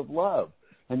consciousness of love.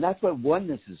 And that's what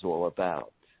oneness is all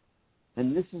about.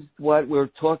 And this is what we're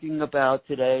talking about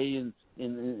today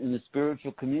in the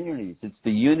spiritual communities. It's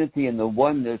the unity and the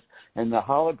oneness and the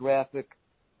holographic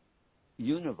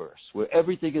universe where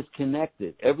everything is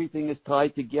connected, everything is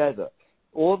tied together.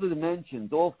 All the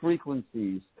dimensions, all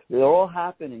frequencies, they're all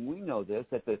happening. We know this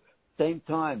at the same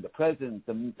time. The present,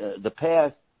 the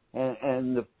past,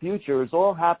 and the future is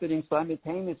all happening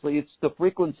simultaneously. It's the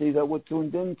frequency that we're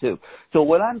tuned into. So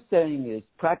what I'm saying is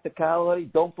practicality.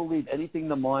 Don't believe anything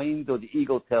the mind or the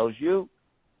ego tells you.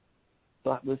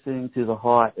 Start listening to the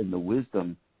heart and the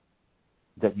wisdom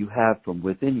that you have from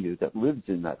within you that lives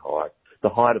in that heart. The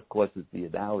heart, of course, is the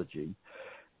analogy.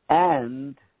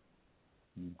 And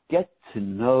get to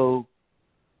know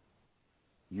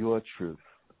your truth.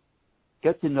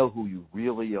 Get to know who you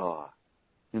really are.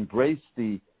 Embrace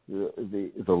the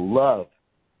love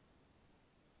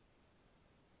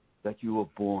that you were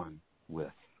born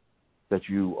with, that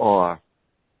you are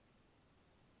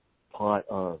part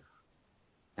of,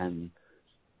 and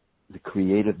the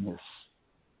creativeness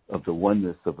of the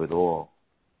oneness of it all.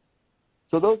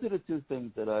 So those are the two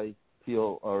things that I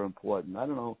feel are important. I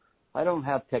don't know. I don't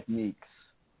have techniques.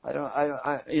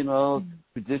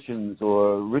 Traditions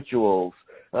or rituals.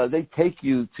 They take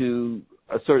you to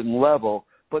a certain level,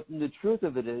 but the truth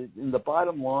of it is, in the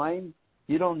bottom line,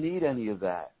 you don't need any of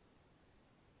that.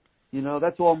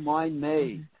 That's all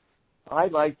mind-made. I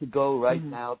like to go right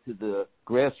now to the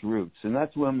grassroots, and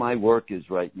that's where my work is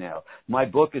right now. My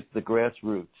book is The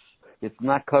Grassroots. It's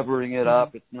not covering it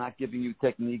up. It's not giving you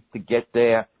techniques to get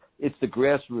there. It's the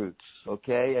grassroots,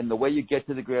 okay? And the way you get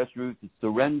to the grassroots is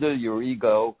surrender your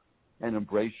ego and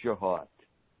embrace your heart.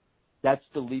 That's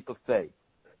the leap of faith.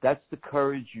 That's the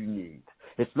courage you need.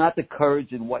 It's not the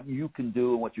courage in what you can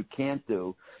do and what you can't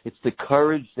do. It's the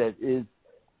courage that is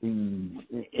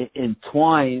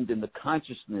entwined in the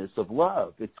consciousness of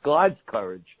love. It's God's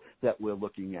courage that we're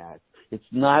looking at. It's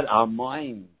not our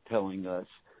mind telling us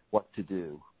what to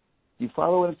do. Do you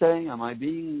follow what I'm saying? Am I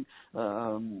being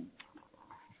strong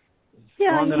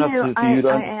enough for you to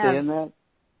understand that?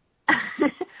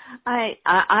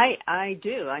 I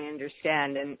do. I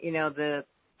understand. And, the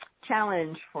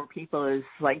challenge for people is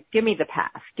like, give me the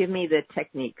path, give me the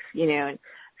techniques, And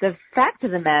the fact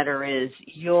of the matter is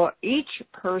each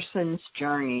person's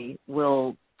journey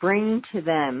will bring to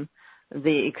them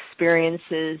the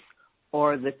experiences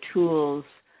or the tools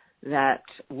that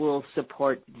will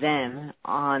support them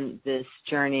on this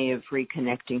journey of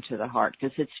reconnecting to the heart.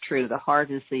 Because it's true, the heart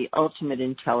is the ultimate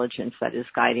intelligence that is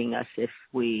guiding us if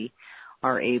we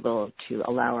are able to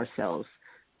allow ourselves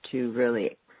to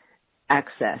really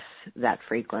access that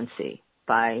frequency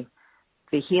by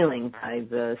the healing, by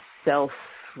the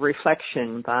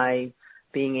self-reflection, by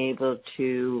being able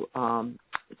to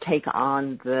take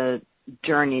on the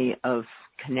journey of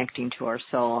connecting to our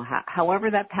soul,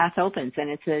 however that path opens. And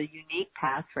it's a unique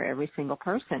path for every single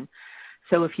person.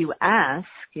 So if you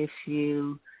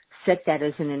set that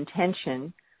as an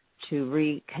intention to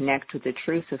reconnect with the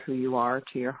truth of who you are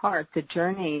to your heart, the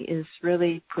journey is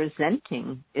really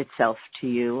presenting itself to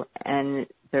you. And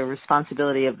the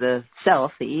responsibility of the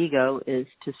self, the ego, is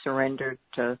to surrender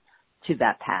to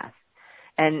that path.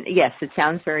 And yes, it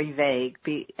sounds very vague,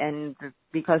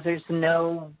 because there's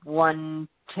no one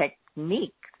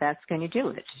technique that's going to do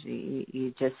it.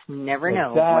 You just never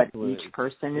know what each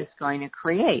person is going to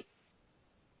create.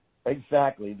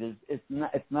 Exactly. It's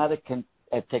not a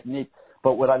technique,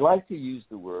 but what I like to use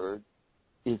the word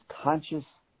is conscious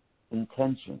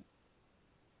intention.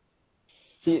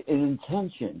 See, an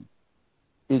intention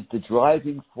is the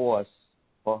driving force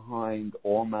behind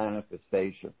all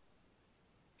manifestation.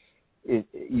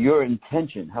 Your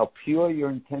intention, how pure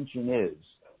your intention is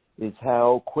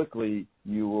how quickly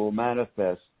you will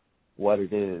manifest what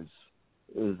it is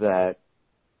that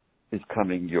is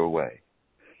coming your way.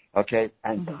 Okay?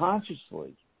 And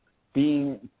consciously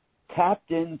being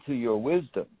tapped into your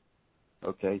wisdom,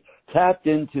 okay, tapped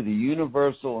into the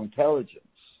universal intelligence,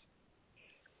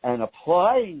 and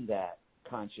applying that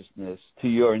consciousness to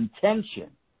your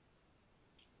intention.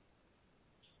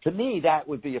 To me, that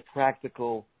would be a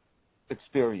practical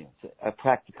experience, a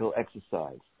practical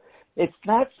exercise. It's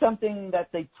not something that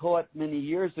they taught many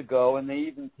years ago, and they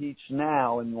even teach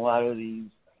now in a lot of these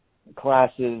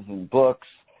classes and books.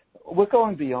 We're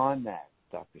going beyond that,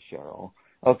 Dr. Cheryl.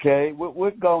 Okay,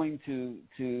 we're going to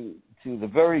the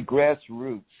very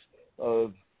grassroots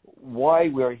of why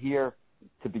we're here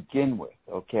to begin with.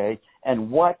 Okay, and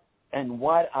what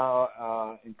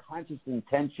our conscious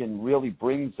intention really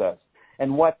brings us,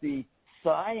 and what the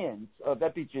science of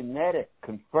epigenetic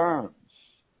confirms.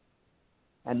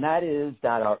 And that is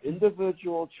that our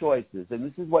individual choices, and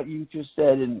this is what you just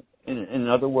said in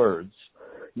other words,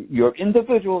 your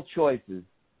individual choices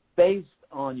based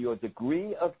on your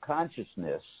degree of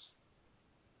consciousness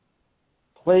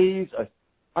plays an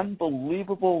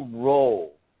unbelievable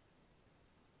role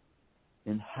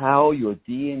in how your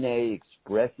DNA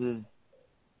expresses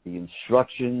the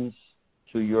instructions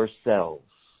to your cells,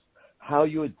 how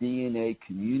your DNA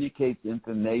communicates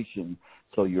information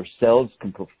so your cells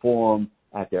can perform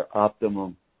at their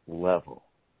optimum level.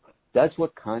 That's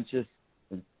what conscious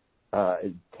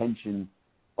intention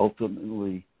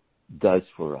ultimately does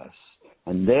for us.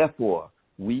 And therefore,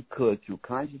 we could, through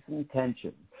conscious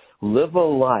intention, live a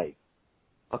life,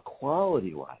 a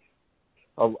quality life,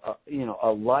 a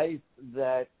life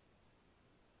that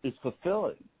is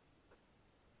fulfilling.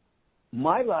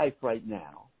 My life right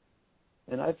now,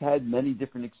 and I've had many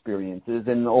different experiences,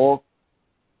 and all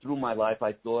through my life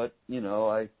I thought,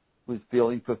 I was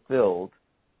feeling fulfilled,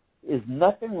 is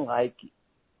nothing like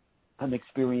I'm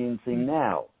experiencing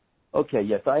now. Okay,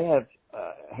 yes, I have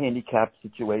handicap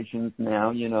situations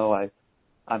now.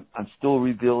 I'm still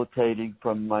rehabilitating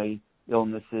from my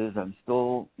illnesses. I'm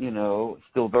still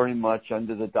very much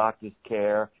under the doctor's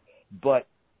care, but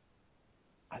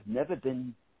I've never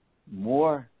been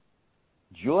more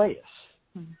joyous.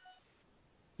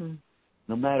 Mm-hmm.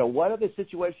 No matter what other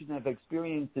situations I've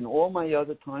experienced in all my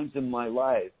other times in my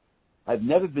life, I've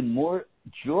never been more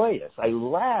joyous. I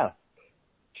laugh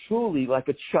truly like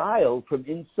a child from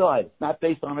inside. It's not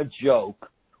based on a joke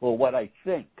or what I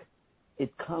think.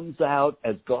 It comes out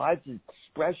as God's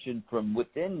expression from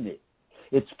within me.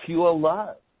 It's pure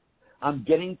love. I'm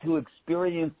getting to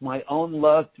experience my own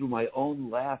love through my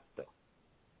own laughter.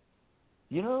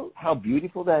 You know how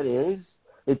beautiful that is?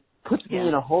 It puts me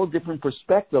in a whole different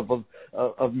perspective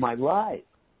of my life.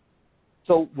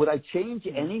 So would I change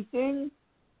anything?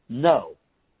 No.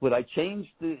 Would I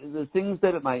change the things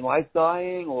that my wife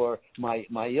dying or my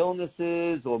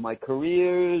illnesses or my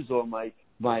careers or my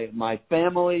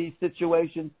family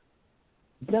situation?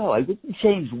 No, I wouldn't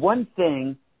change one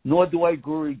thing, nor do I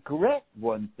regret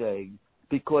one thing,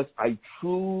 because I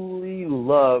truly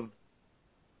love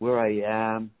where I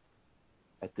am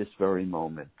at this very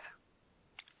moment.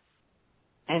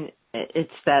 And it's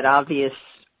that obvious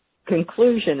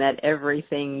conclusion that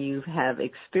everything you have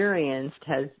experienced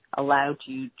has allowed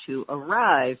you to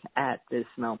arrive at this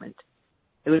moment.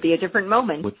 It would be a different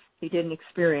moment if you didn't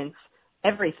experience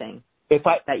everything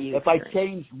that you experienced. If I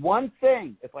changed one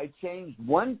thing,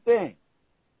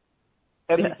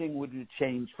 everything would have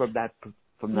changed from that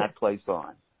place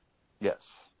on. Yes.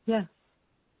 Yeah.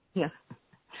 Yeah.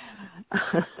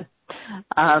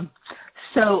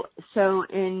 So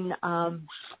in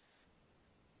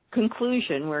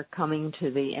conclusion, we're coming to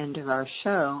the end of our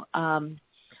show.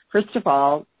 First of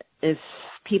all, if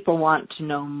people want to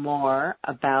know more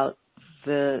about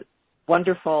the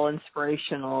wonderful,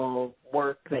 inspirational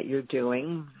work that you're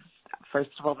doing, first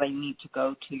of all, they need to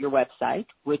go to your website,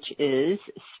 which is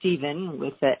Steven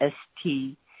with the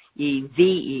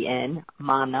STEVEN,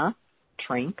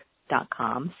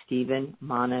 ManaTrinc.com,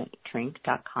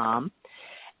 StevenManaTrinc.com.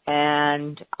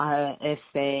 And if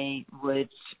they would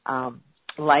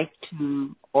like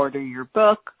to order your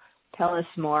book, tell us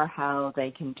more how they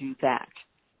can do that.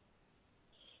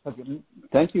 Okay.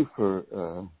 Thank you for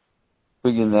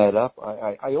bringing that up.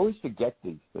 I always forget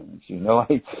these things,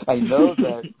 I know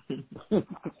that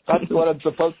that's what I'm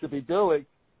supposed to be doing,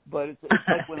 but it's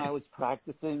like when I was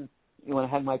practicing, when I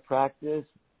had my practice,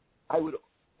 I would,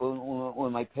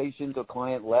 when my patient or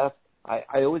client left,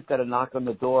 I always got a knock on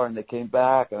the door, and they came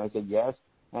back, and I said yes,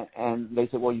 and they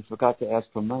said, well, you forgot to ask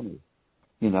for money.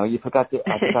 I forgot to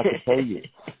pay you.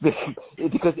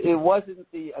 Because it wasn't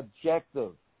the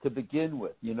objective to begin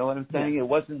with. You know what I'm saying? Yeah. It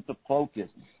wasn't the focus.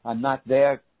 I'm not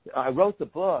there. I wrote the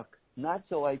book not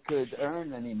so I could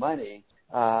earn any money.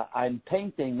 I'm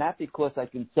painting not because I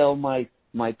can sell my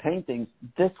paintings.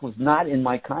 This was not in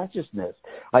my consciousness.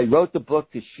 I wrote the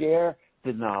book to share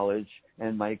the knowledge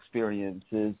and my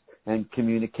experiences and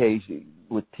communication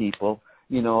with people.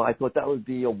 I thought that would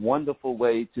be a wonderful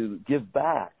way to give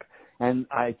back. And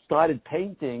I started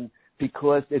painting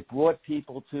because it brought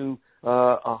people to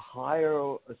a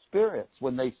higher spirits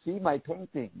when they see my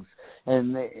paintings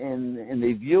and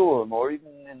they view them, or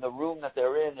even in the room that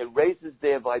they're in. It raises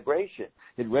their vibration.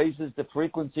 It raises the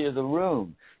frequency of the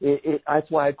room. That's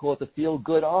why I call it the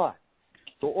feel-good art.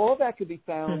 So all that can be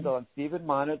found on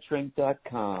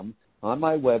StephenMonatrink.com, on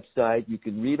my website. You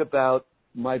can read about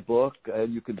my book.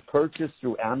 You can purchase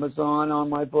through Amazon on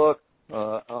my book,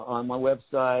 on my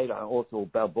website. Also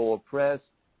Balboa Press.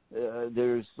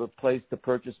 There's a place to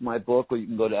purchase my book, or you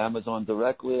can go to Amazon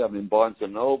directly. I'm in Barnes &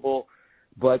 Noble.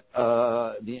 But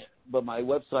my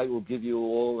website will give you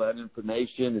all that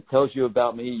information. It tells you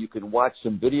about me. You can watch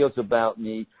some videos about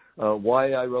me,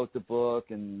 why I wrote the book,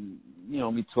 and,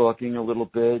 me talking a little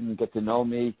bit and get to know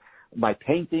me. My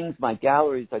paintings, my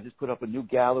galleries, I just put up a new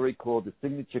gallery called the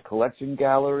Signature Collection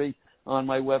Gallery on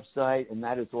my website, and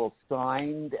that is all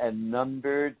signed and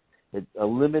numbered,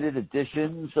 limited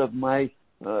editions of my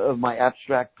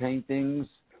abstract paintings.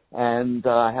 And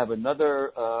I have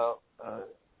another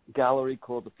gallery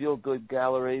called the Feel Good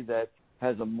Gallery that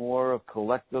has a more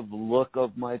collective look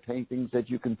of my paintings that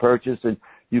you can purchase, and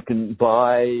you can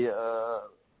buy,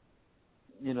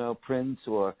 prints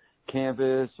or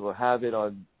canvas, or have it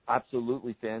on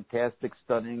absolutely fantastic,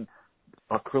 stunning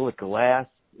acrylic glass.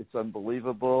 It's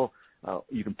unbelievable.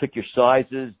 You can pick your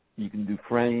sizes. You can do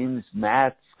frames,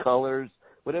 mats, colors,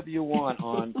 whatever you want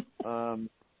on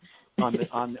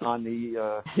the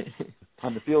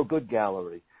Feel Good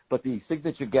Gallery. But the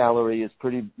Signature Gallery is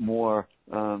pretty more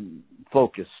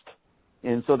focused.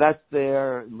 And so that's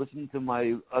there. Listen to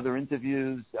my other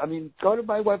interviews. Go to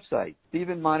my website,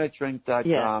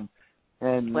 StephenMonatrink.com,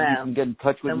 and you can get in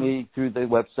touch with me through the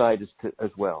website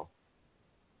as well.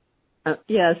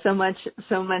 So much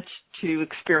to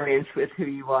experience with who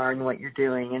you are and what you're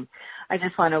doing. And I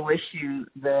just want to wish you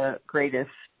the greatest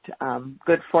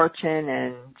good fortune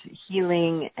and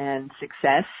healing and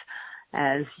success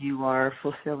as you are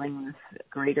fulfilling this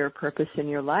greater purpose in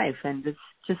your life. And it's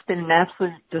just been an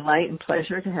absolute delight and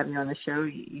pleasure to have you on the show.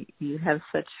 You have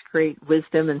such great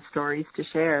wisdom and stories to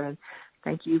share, and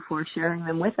thank you for sharing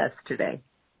them with us today.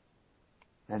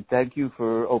 And thank you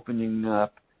for opening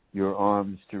up your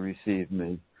arms to receive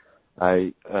me.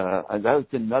 That was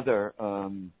another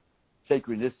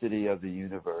synchronicity of the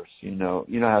universe. You know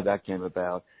how that came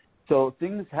about. So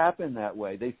things happen that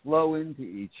way. They flow into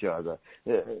each other.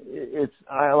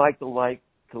 I like to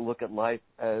look at life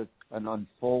as an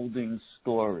unfolding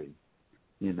story,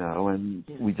 and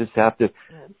we just have to,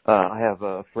 I have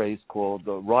a phrase called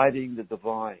riding the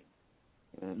divine.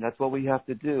 And that's what we have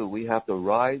to do. We have to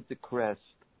ride the crest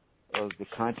of the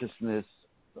consciousness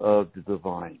of the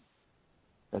divine.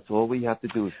 That's all we have to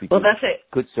do is be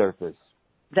good surface.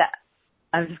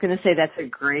 I was just going to say that's a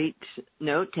great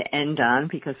note to end on,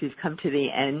 because we've come to the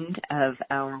end of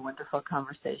our wonderful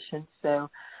conversation. So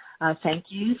thank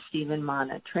you, Stephen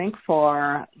Monatrink,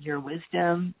 for your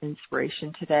wisdom,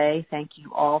 inspiration today. Thank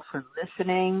you all for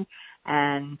listening,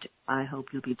 and I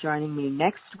hope you'll be joining me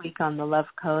next week on The Love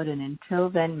Code. And until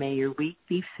then, may your week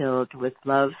be filled with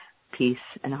love, peace,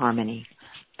 and harmony.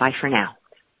 Bye for now.